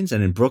Queens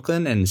and in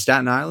Brooklyn and in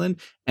Staten Island.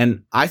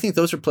 And I think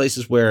those are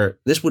places where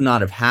this would not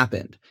have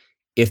happened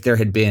if there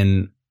had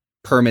been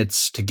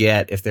permits to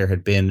get, if there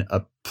had been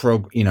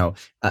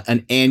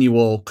an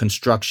annual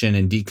construction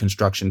and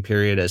deconstruction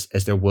period as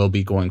there will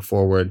be going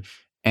forward.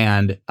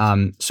 And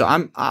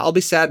so I'll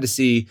be sad to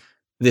see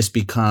this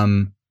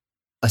become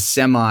a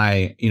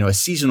a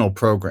seasonal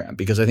program,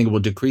 because I think it will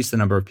decrease the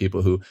number of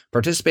people who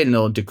participate, and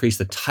it'll decrease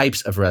the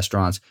types of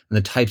restaurants and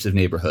the types of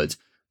neighborhoods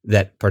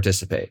that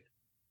participate.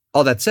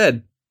 All that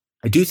said,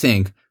 I do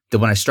think that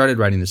when I started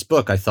writing this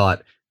book, I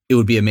thought it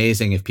would be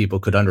amazing if people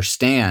could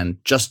understand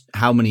just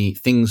how many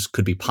things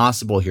could be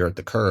possible here at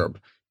the curb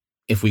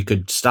if we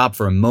could stop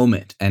for a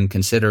moment and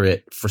consider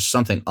it for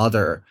something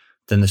other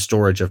than the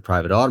storage of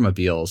private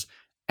automobiles.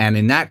 And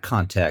in that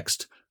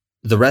context,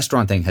 the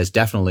restaurant thing has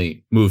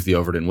definitely moved the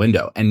Overton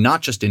window. And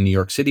not just in New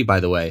York City, by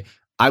the way.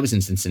 I was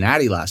in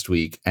Cincinnati last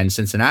week, and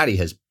Cincinnati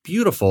has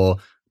beautiful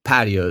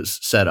patios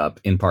set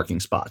up in parking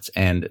spots.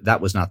 And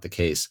that was not the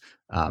case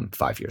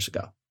 5 years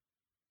ago.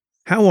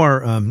 How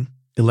are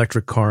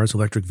electric cars,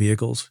 electric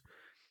vehicles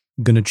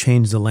going to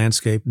change the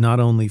landscape, not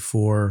only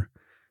for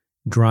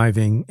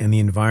driving and the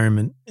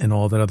environment and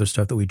all that other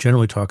stuff that we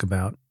generally talk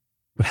about,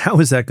 but how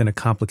is that going to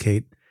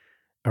complicate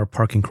our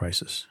parking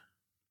crisis?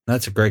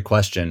 That's a great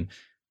question.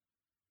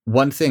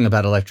 One thing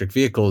about electric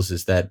vehicles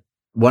is that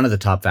one of the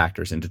top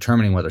factors in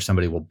determining whether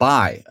somebody will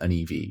buy an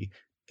EV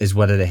is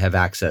whether they have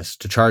access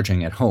to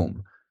charging at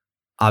home.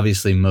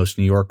 Obviously, most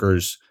New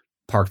Yorkers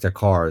park their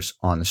cars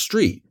on the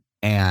street,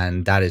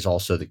 and that is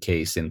also the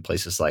case in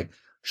places like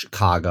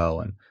Chicago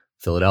and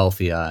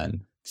Philadelphia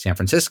and San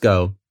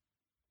Francisco.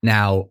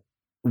 Now,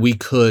 we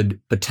could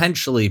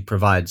potentially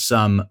provide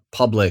some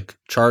public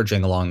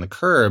charging along the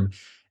curb,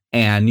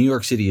 and New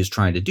York City is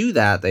trying to do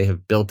that. They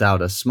have built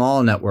out a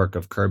small network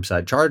of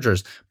curbside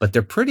chargers, but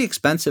they're pretty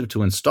expensive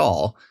to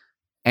install.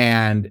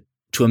 And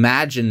to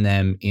imagine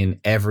them in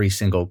every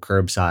single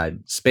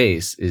curbside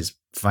space is,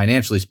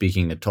 financially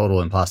speaking, a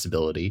total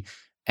impossibility.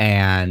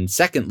 And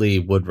secondly,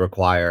 would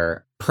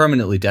require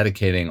permanently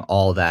dedicating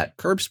all that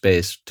curb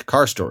space to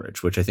car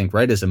storage, which I think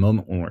right as a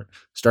moment when we're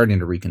starting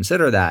to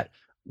reconsider that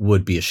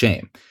would be a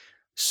shame.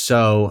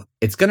 So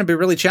it's going to be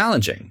really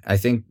challenging. I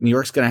think New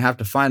York's going to have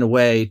to find a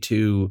way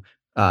to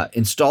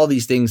install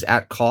these things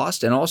at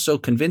cost, and also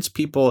convince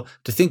people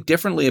to think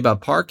differently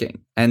about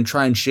parking and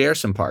try and share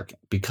some parking,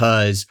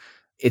 because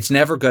it's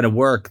never going to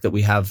work that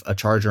we have a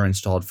charger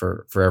installed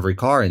for every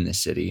car in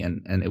this city.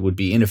 And it would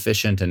be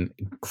inefficient and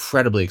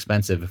incredibly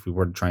expensive if we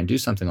were to try and do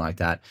something like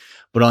that.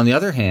 But on the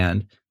other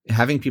hand,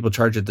 having people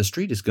charge at the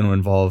street is going to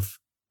involve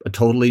a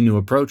totally new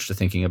approach to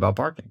thinking about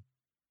parking.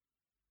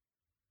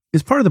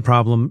 Is part of the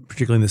problem,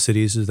 particularly in the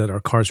cities, is that our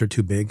cars are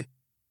too big.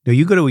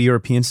 You go to a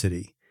European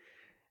city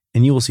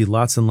and you will see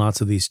lots and lots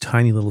of these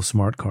tiny little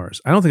smart cars.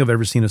 I don't think I've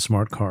ever seen a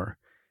smart car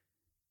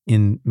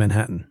in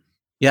Manhattan.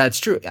 Yeah, it's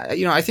true.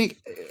 I think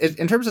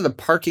in terms of the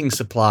parking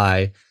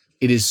supply,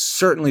 it is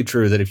certainly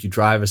true that if you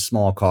drive a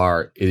small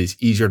car, it is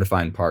easier to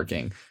find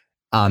parking.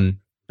 Think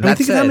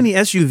of how many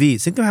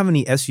SUVs. Think of how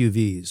many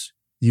SUVs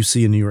you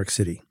see in New York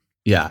City.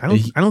 Yeah.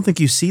 I don't think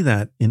you see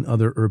that in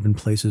other urban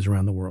places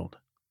around the world.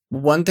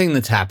 One thing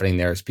that's happening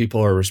there is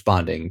people are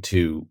responding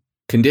to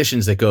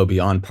conditions that go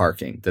beyond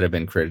parking that have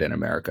been created in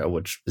America,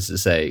 which is to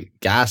say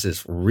gas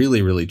is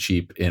really, really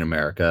cheap in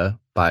America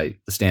by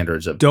the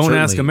standards of— Don't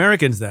ask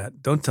Americans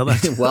that. Don't tell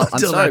that. Well, I'm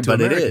sorry,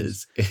 but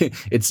Americans. It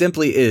is. It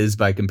simply is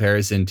by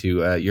comparison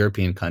to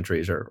European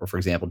countries or, for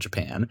example,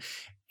 Japan.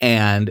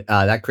 And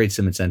that creates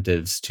some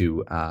incentives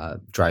to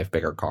drive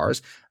bigger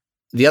cars.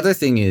 The other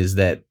thing is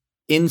that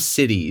in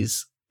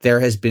cities, there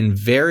has been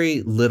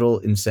very little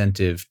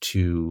incentive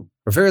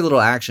or very little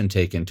action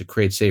taken to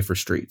create safer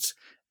streets.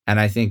 And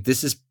I think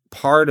this is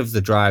part of the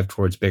drive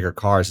towards bigger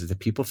cars, is that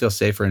people feel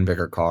safer in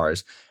bigger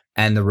cars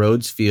and the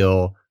roads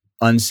feel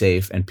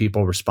unsafe, and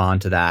people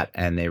respond to that,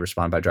 and they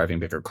respond by driving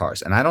bigger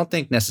cars. And I don't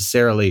think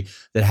necessarily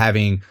that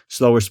having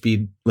slower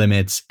speed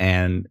limits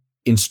and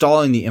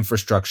installing the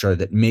infrastructure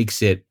that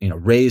makes it,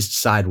 raised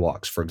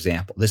sidewalks, for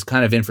example, this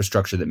kind of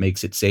infrastructure that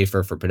makes it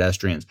safer for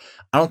pedestrians,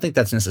 I don't think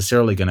that's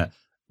necessarily going to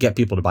get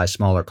people to buy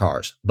smaller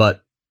cars,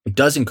 but it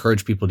does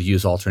encourage people to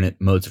use alternate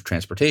modes of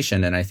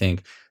transportation. And I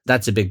think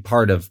that's a big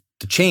part of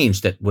the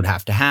change that would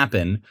have to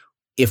happen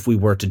if we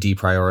were to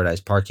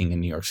deprioritize parking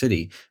in New York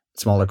City.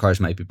 Smaller cars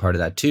might be part of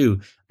that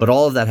too, but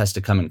all of that has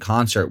to come in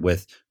concert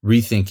with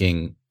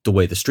rethinking the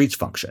way the streets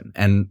function.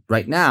 And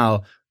right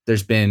now,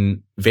 there's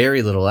been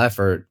very little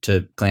effort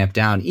to clamp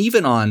down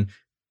even on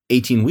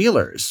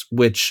 18-wheelers,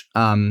 which,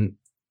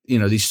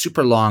 these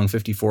super long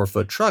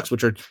 54-foot trucks,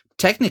 which are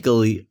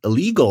technically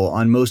illegal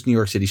on most New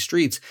York City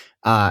streets,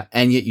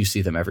 and yet you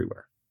see them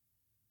everywhere.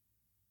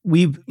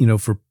 We've,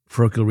 for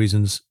parochial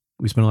reasons,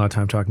 we spend a lot of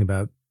time talking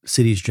about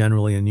cities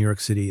generally and New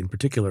York City in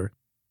particular.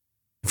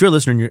 If you're a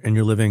listener and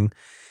you're living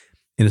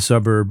in a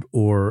suburb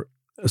or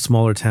a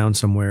smaller town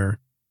somewhere,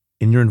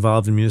 and you're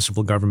involved in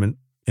municipal government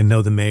and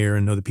know the mayor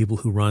and know the people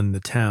who run the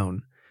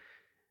town,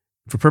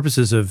 for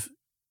purposes of,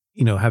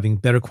 having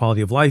better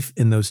quality of life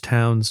in those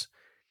towns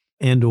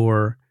and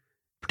or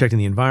protecting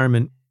the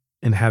environment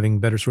and having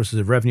better sources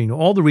of revenue,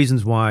 all the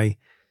reasons why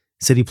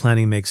city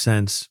planning makes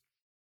sense,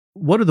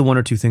 what are the one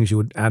or two things you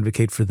would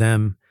advocate for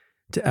them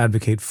to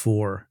advocate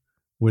for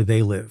where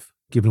they live,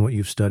 given what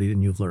you've studied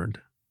and you've learned?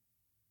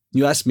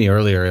 You asked me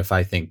earlier if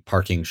I think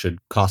parking should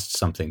cost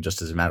something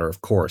just as a matter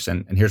of course.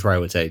 And here's where I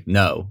would say,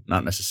 no,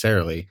 not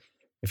necessarily.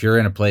 If you're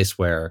in a place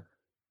where,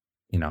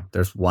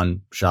 there's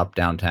one shop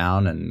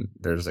downtown and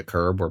there's a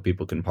curb where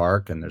people can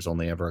park and there's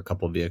only ever a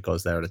couple of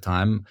vehicles there at a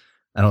time,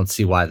 I don't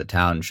see why the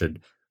town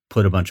should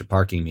put a bunch of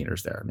parking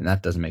meters there. I mean,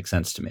 that doesn't make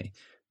sense to me.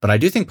 But I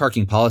do think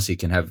parking policy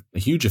can have a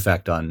huge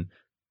effect on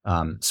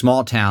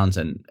small towns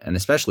and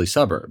especially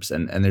suburbs.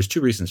 And there's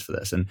two reasons for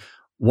this. And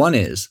one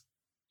is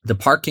the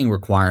parking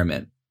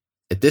requirement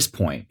at this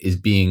point is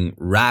being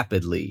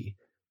rapidly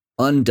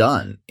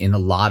undone in a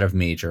lot of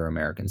major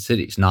American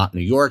cities. Not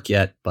New York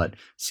yet, but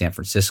San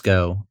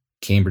Francisco,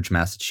 Cambridge,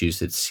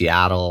 Massachusetts,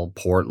 Seattle,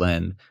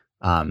 Portland.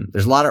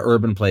 There's a lot of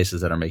urban places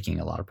that are making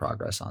a lot of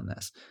progress on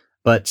this.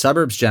 But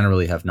suburbs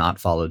generally have not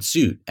followed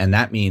suit. And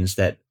that means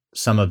that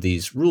some of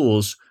these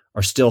rules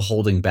are still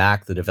holding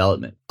back the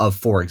development of,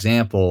 for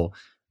example,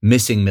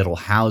 missing middle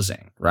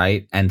housing,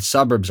 right? And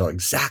suburbs are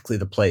exactly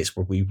the place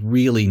where we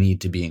really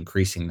need to be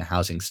increasing the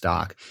housing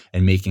stock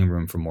and making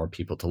room for more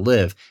people to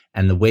live.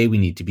 And the way we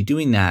need to be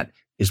doing that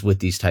is with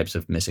these types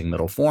of missing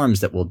middle forms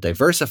that will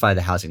diversify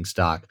the housing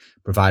stock,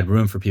 provide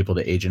room for people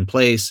to age in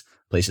place,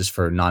 places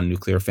for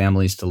non-nuclear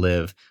families to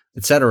live,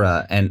 et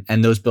cetera.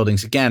 And those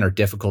buildings, again, are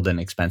difficult and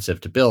expensive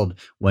to build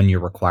when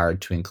you're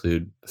required to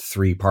include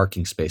 3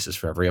 parking spaces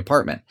for every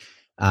apartment.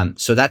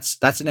 So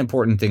that's an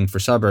important thing for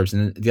suburbs.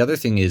 And the other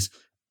thing is,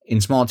 in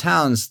small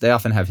towns, they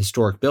often have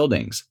historic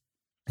buildings.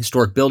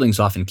 Historic buildings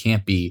often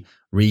can't be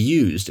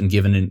reused and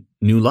given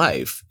a new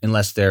life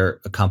unless they're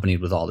accompanied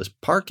with all this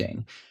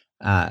parking,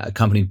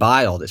 accompanied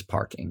by all this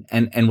parking.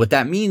 And what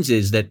that means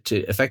is that to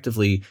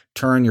effectively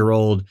turn your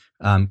old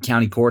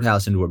county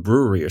courthouse into a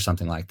brewery or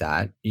something like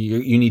that,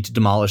 you need to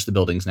demolish the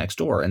buildings next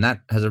door. And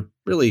that has a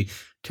really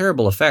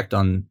terrible effect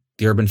on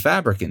the urban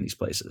fabric in these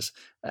places.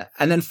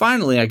 And then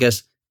finally, I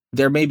guess,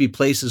 there may be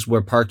places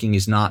where parking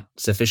is not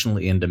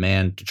sufficiently in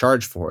demand to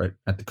charge for it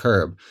at the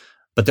curb,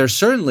 but there's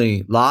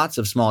certainly lots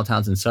of small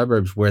towns and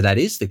suburbs where that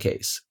is the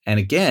case.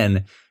 And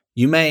again,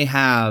 you may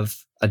have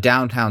a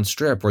downtown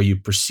strip where you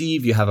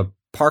perceive you have a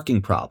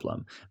parking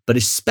problem, but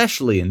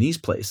especially in these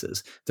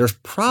places, there's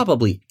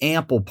probably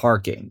ample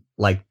parking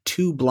like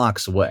 2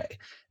 blocks away.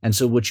 And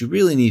so what you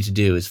really need to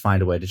do is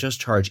find a way to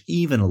just charge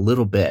even a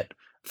little bit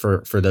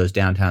for those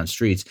downtown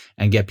streets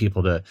and get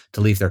people to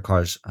leave their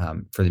cars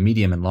for the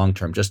medium and long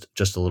term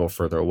just a little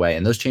further away.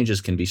 And those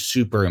changes can be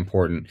super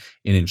important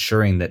in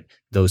ensuring that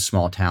those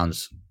small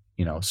towns,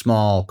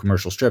 small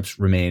commercial strips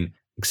remain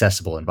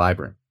accessible and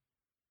vibrant.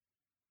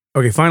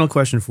 Okay, final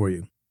question for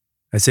you.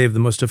 I saved the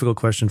most difficult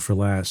question for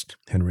last,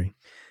 Henry.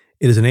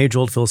 It is an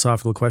age-old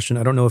philosophical question.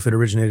 I don't know if it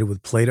originated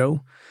with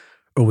Plato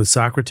or with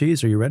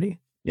Socrates. Are you ready?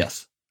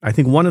 Yes. I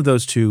think one of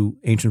those two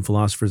ancient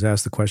philosophers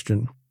asked the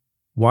question,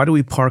 why do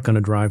we park on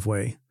a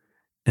driveway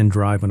and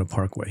drive on a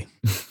parkway?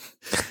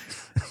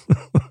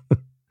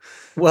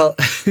 Well,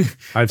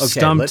 I've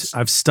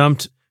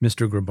stumped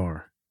Mr.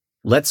 Grabar.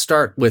 Let's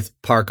start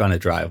with park on a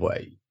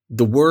driveway.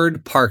 The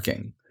word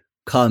parking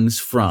comes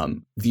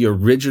from the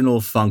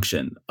original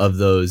function of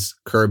those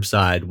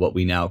curbside, what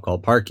we now call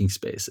parking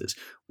spaces,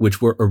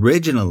 which were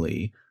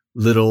originally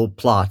little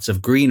plots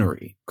of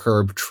greenery,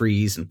 curb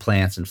trees and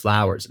plants and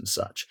flowers and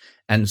such.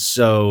 And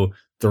so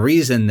the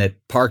reason that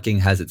parking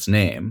has its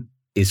name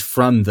is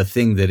from the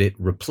thing that it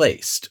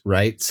replaced,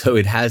 right? So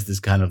it has this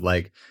kind of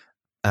like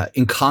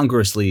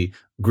incongruously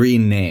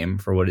green name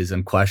for what is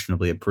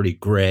unquestionably a pretty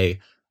gray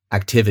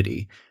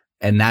activity.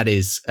 And that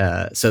is,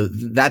 so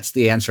that's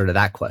the answer to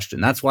that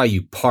question. That's why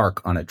you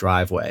park on a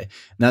driveway.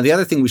 Now, the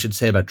other thing we should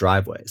say about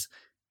driveways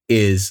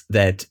is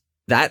that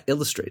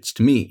illustrates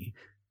to me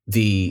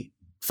the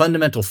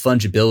fundamental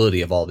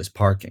fungibility of all this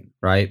parking,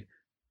 right?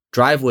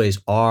 Driveways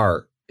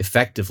are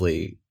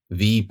effectively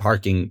the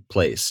parking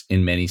place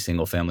in many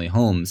single family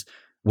homes,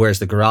 whereas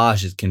the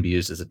garage can be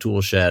used as a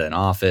tool shed, an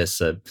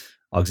office, a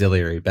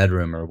auxiliary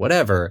bedroom or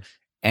whatever.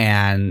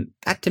 And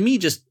that to me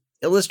just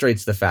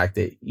illustrates the fact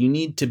that you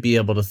need to be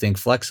able to think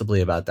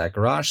flexibly about that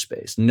garage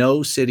space.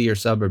 No city or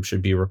suburb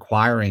should be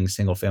requiring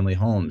single family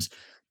homes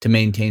to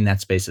maintain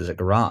that space as a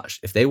garage.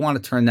 If they want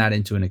to turn that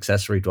into an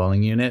accessory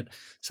dwelling unit,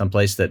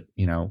 someplace that,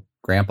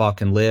 grandpa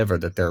can live or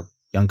that their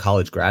young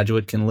college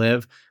graduate can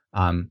live,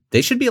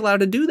 they should be allowed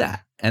to do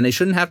that. And they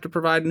shouldn't have to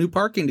provide new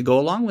parking to go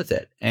along with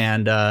it.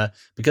 And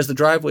because the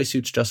driveway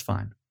suits just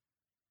fine.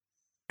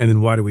 And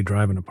then why do we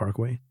drive in a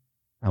parkway?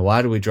 Now,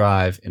 why do we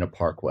drive in a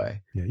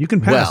parkway? Yeah, you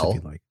can pass if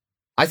you like.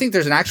 I think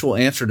there's an actual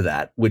answer to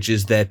that, which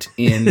is that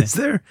Is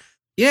there?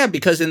 Yeah,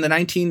 because in the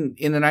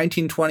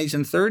 1920s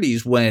and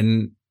 30s,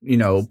 when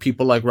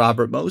people like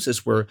Robert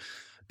Moses were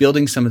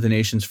building some of the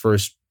nation's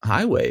first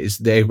highways,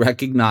 they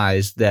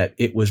recognized that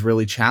it was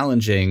really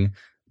challenging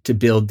to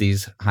build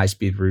these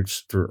high-speed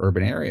routes through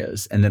urban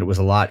areas, and that it was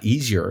a lot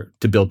easier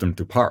to build them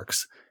through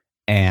parks.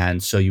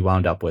 And so you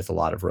wound up with a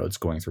lot of roads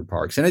going through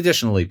parks. And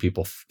additionally,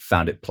 people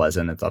found it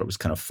pleasant and thought it was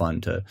kind of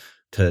fun to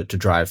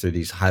drive through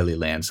these highly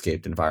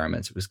landscaped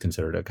environments. It was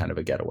considered a kind of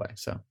a getaway.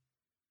 So,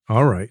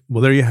 all right.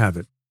 Well, there you have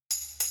it.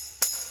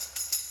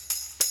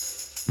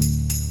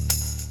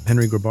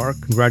 Henry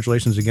Grabar,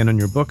 congratulations again on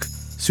your book.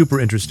 Super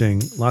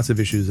interesting. Lots of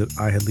issues that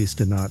I at least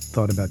had not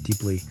thought about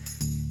deeply.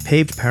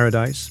 Paved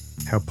Paradise,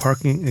 How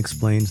Parking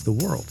Explains the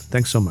World.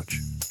 Thanks so much.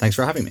 Thanks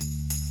for having me.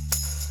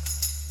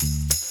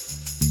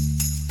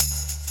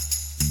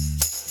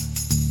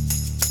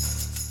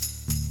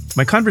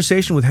 My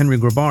conversation with Henry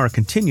Grabar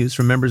continues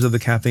from members of the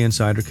Cafe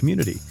Insider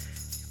community.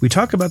 We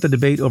talk about the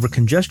debate over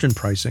congestion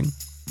pricing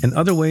and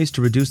other ways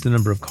to reduce the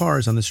number of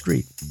cars on the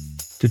street.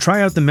 To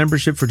try out the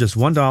membership for just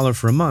 $1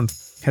 for a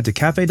month, head to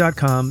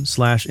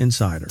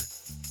cafe.com/insider.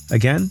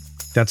 Again,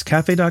 that's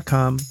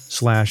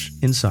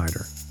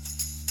cafe.com/insider.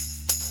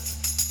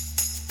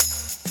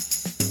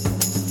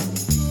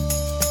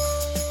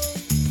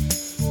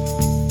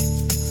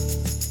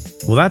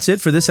 Well, that's it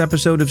for this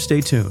episode of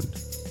Stay Tuned.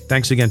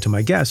 Thanks again to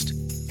my guest,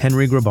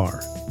 Henry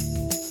Grabar.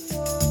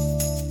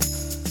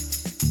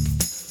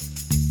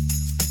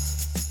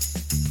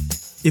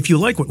 If you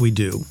like what we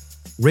do,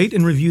 rate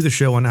and review the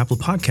show on Apple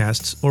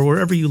Podcasts or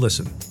wherever you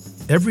listen.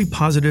 Every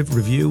positive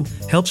review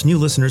helps new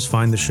listeners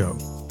find the show.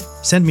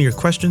 Send me your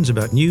questions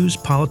about news,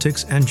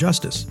 politics, and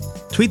justice.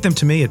 Tweet them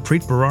to me at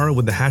Preet Bharara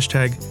with the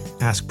hashtag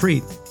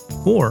AskPreet,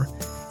 or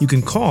you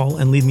can call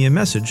and leave me a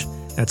message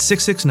at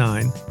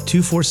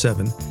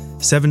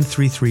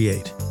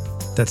 669-247-7338.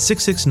 That's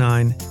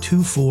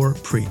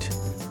 669-24-PREET.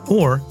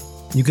 Or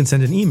you can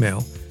send an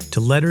email to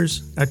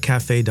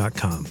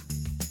letters@cafe.com.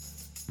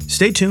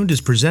 Stay Tuned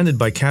is presented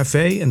by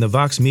Cafe and the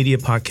Vox Media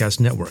Podcast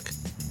Network.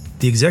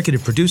 The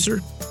executive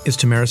producer is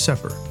Tamara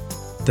Sepper.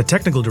 The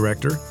technical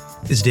director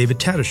is David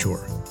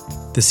Tadashore.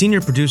 The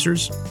senior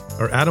producers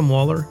are Adam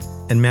Waller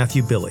and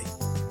Matthew Billy.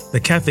 The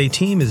Cafe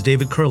team is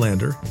David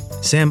Kurlander,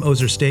 Sam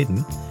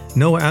Ozer-Staten,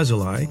 Noah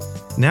Azulai,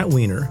 Nat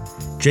Weiner,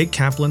 Jake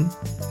Kaplan,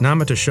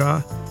 Namita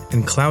Shah,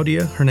 and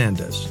Claudia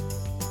Hernandez.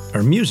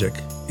 Our music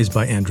is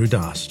by Andrew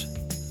Dost.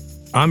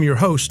 I'm your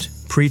host,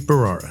 Preet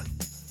Bharara.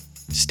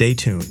 Stay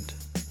tuned.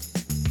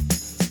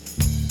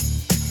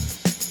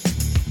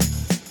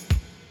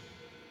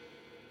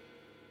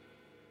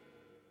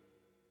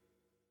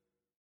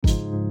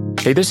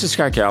 Hey, this is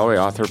Scott Galloway,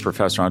 author,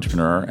 professor,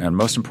 entrepreneur, and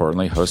most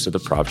importantly, host of the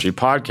Prop G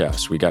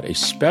podcast. We got a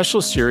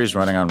special series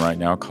running on right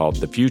now called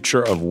The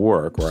Future of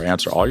Work, where I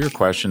answer all your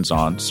questions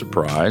on,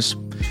 surprise,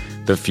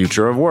 the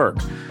future of work.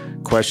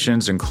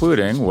 Questions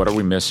including, what are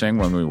we missing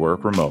when we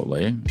work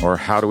remotely? Or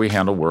how do we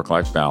handle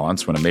work-life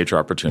balance when a major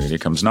opportunity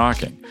comes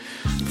knocking?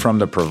 From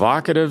the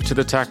provocative to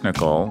the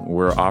technical,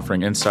 we're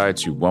offering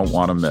insights you won't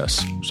want to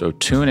miss. So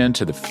tune in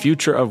to The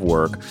Future of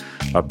Work,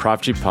 a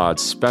Prop G Pod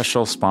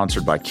special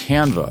sponsored by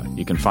Canva.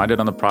 You can find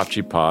it on the Prop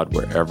G Pod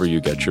wherever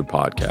you get your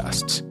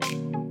podcasts.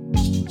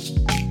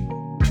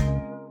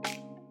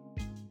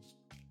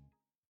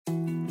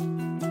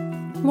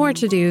 More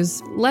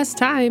to-dos, less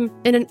time,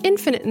 and an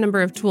infinite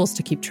number of tools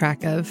to keep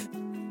track of.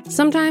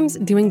 Sometimes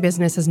doing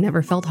business has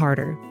never felt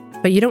harder,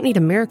 but you don't need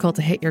a miracle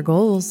to hit your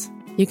goals.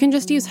 You can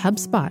just use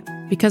HubSpot,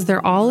 because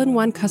their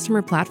all-in-one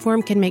customer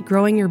platform can make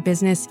growing your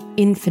business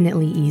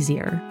infinitely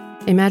easier.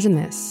 Imagine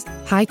this: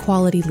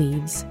 high-quality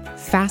leads,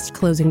 fast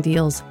closing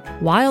deals,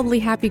 wildly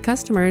happy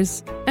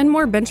customers, and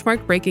more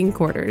benchmark-breaking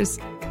quarters.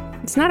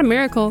 It's not a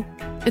miracle,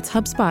 it's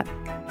HubSpot.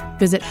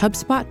 Visit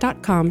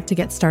HubSpot.com to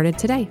get started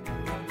today.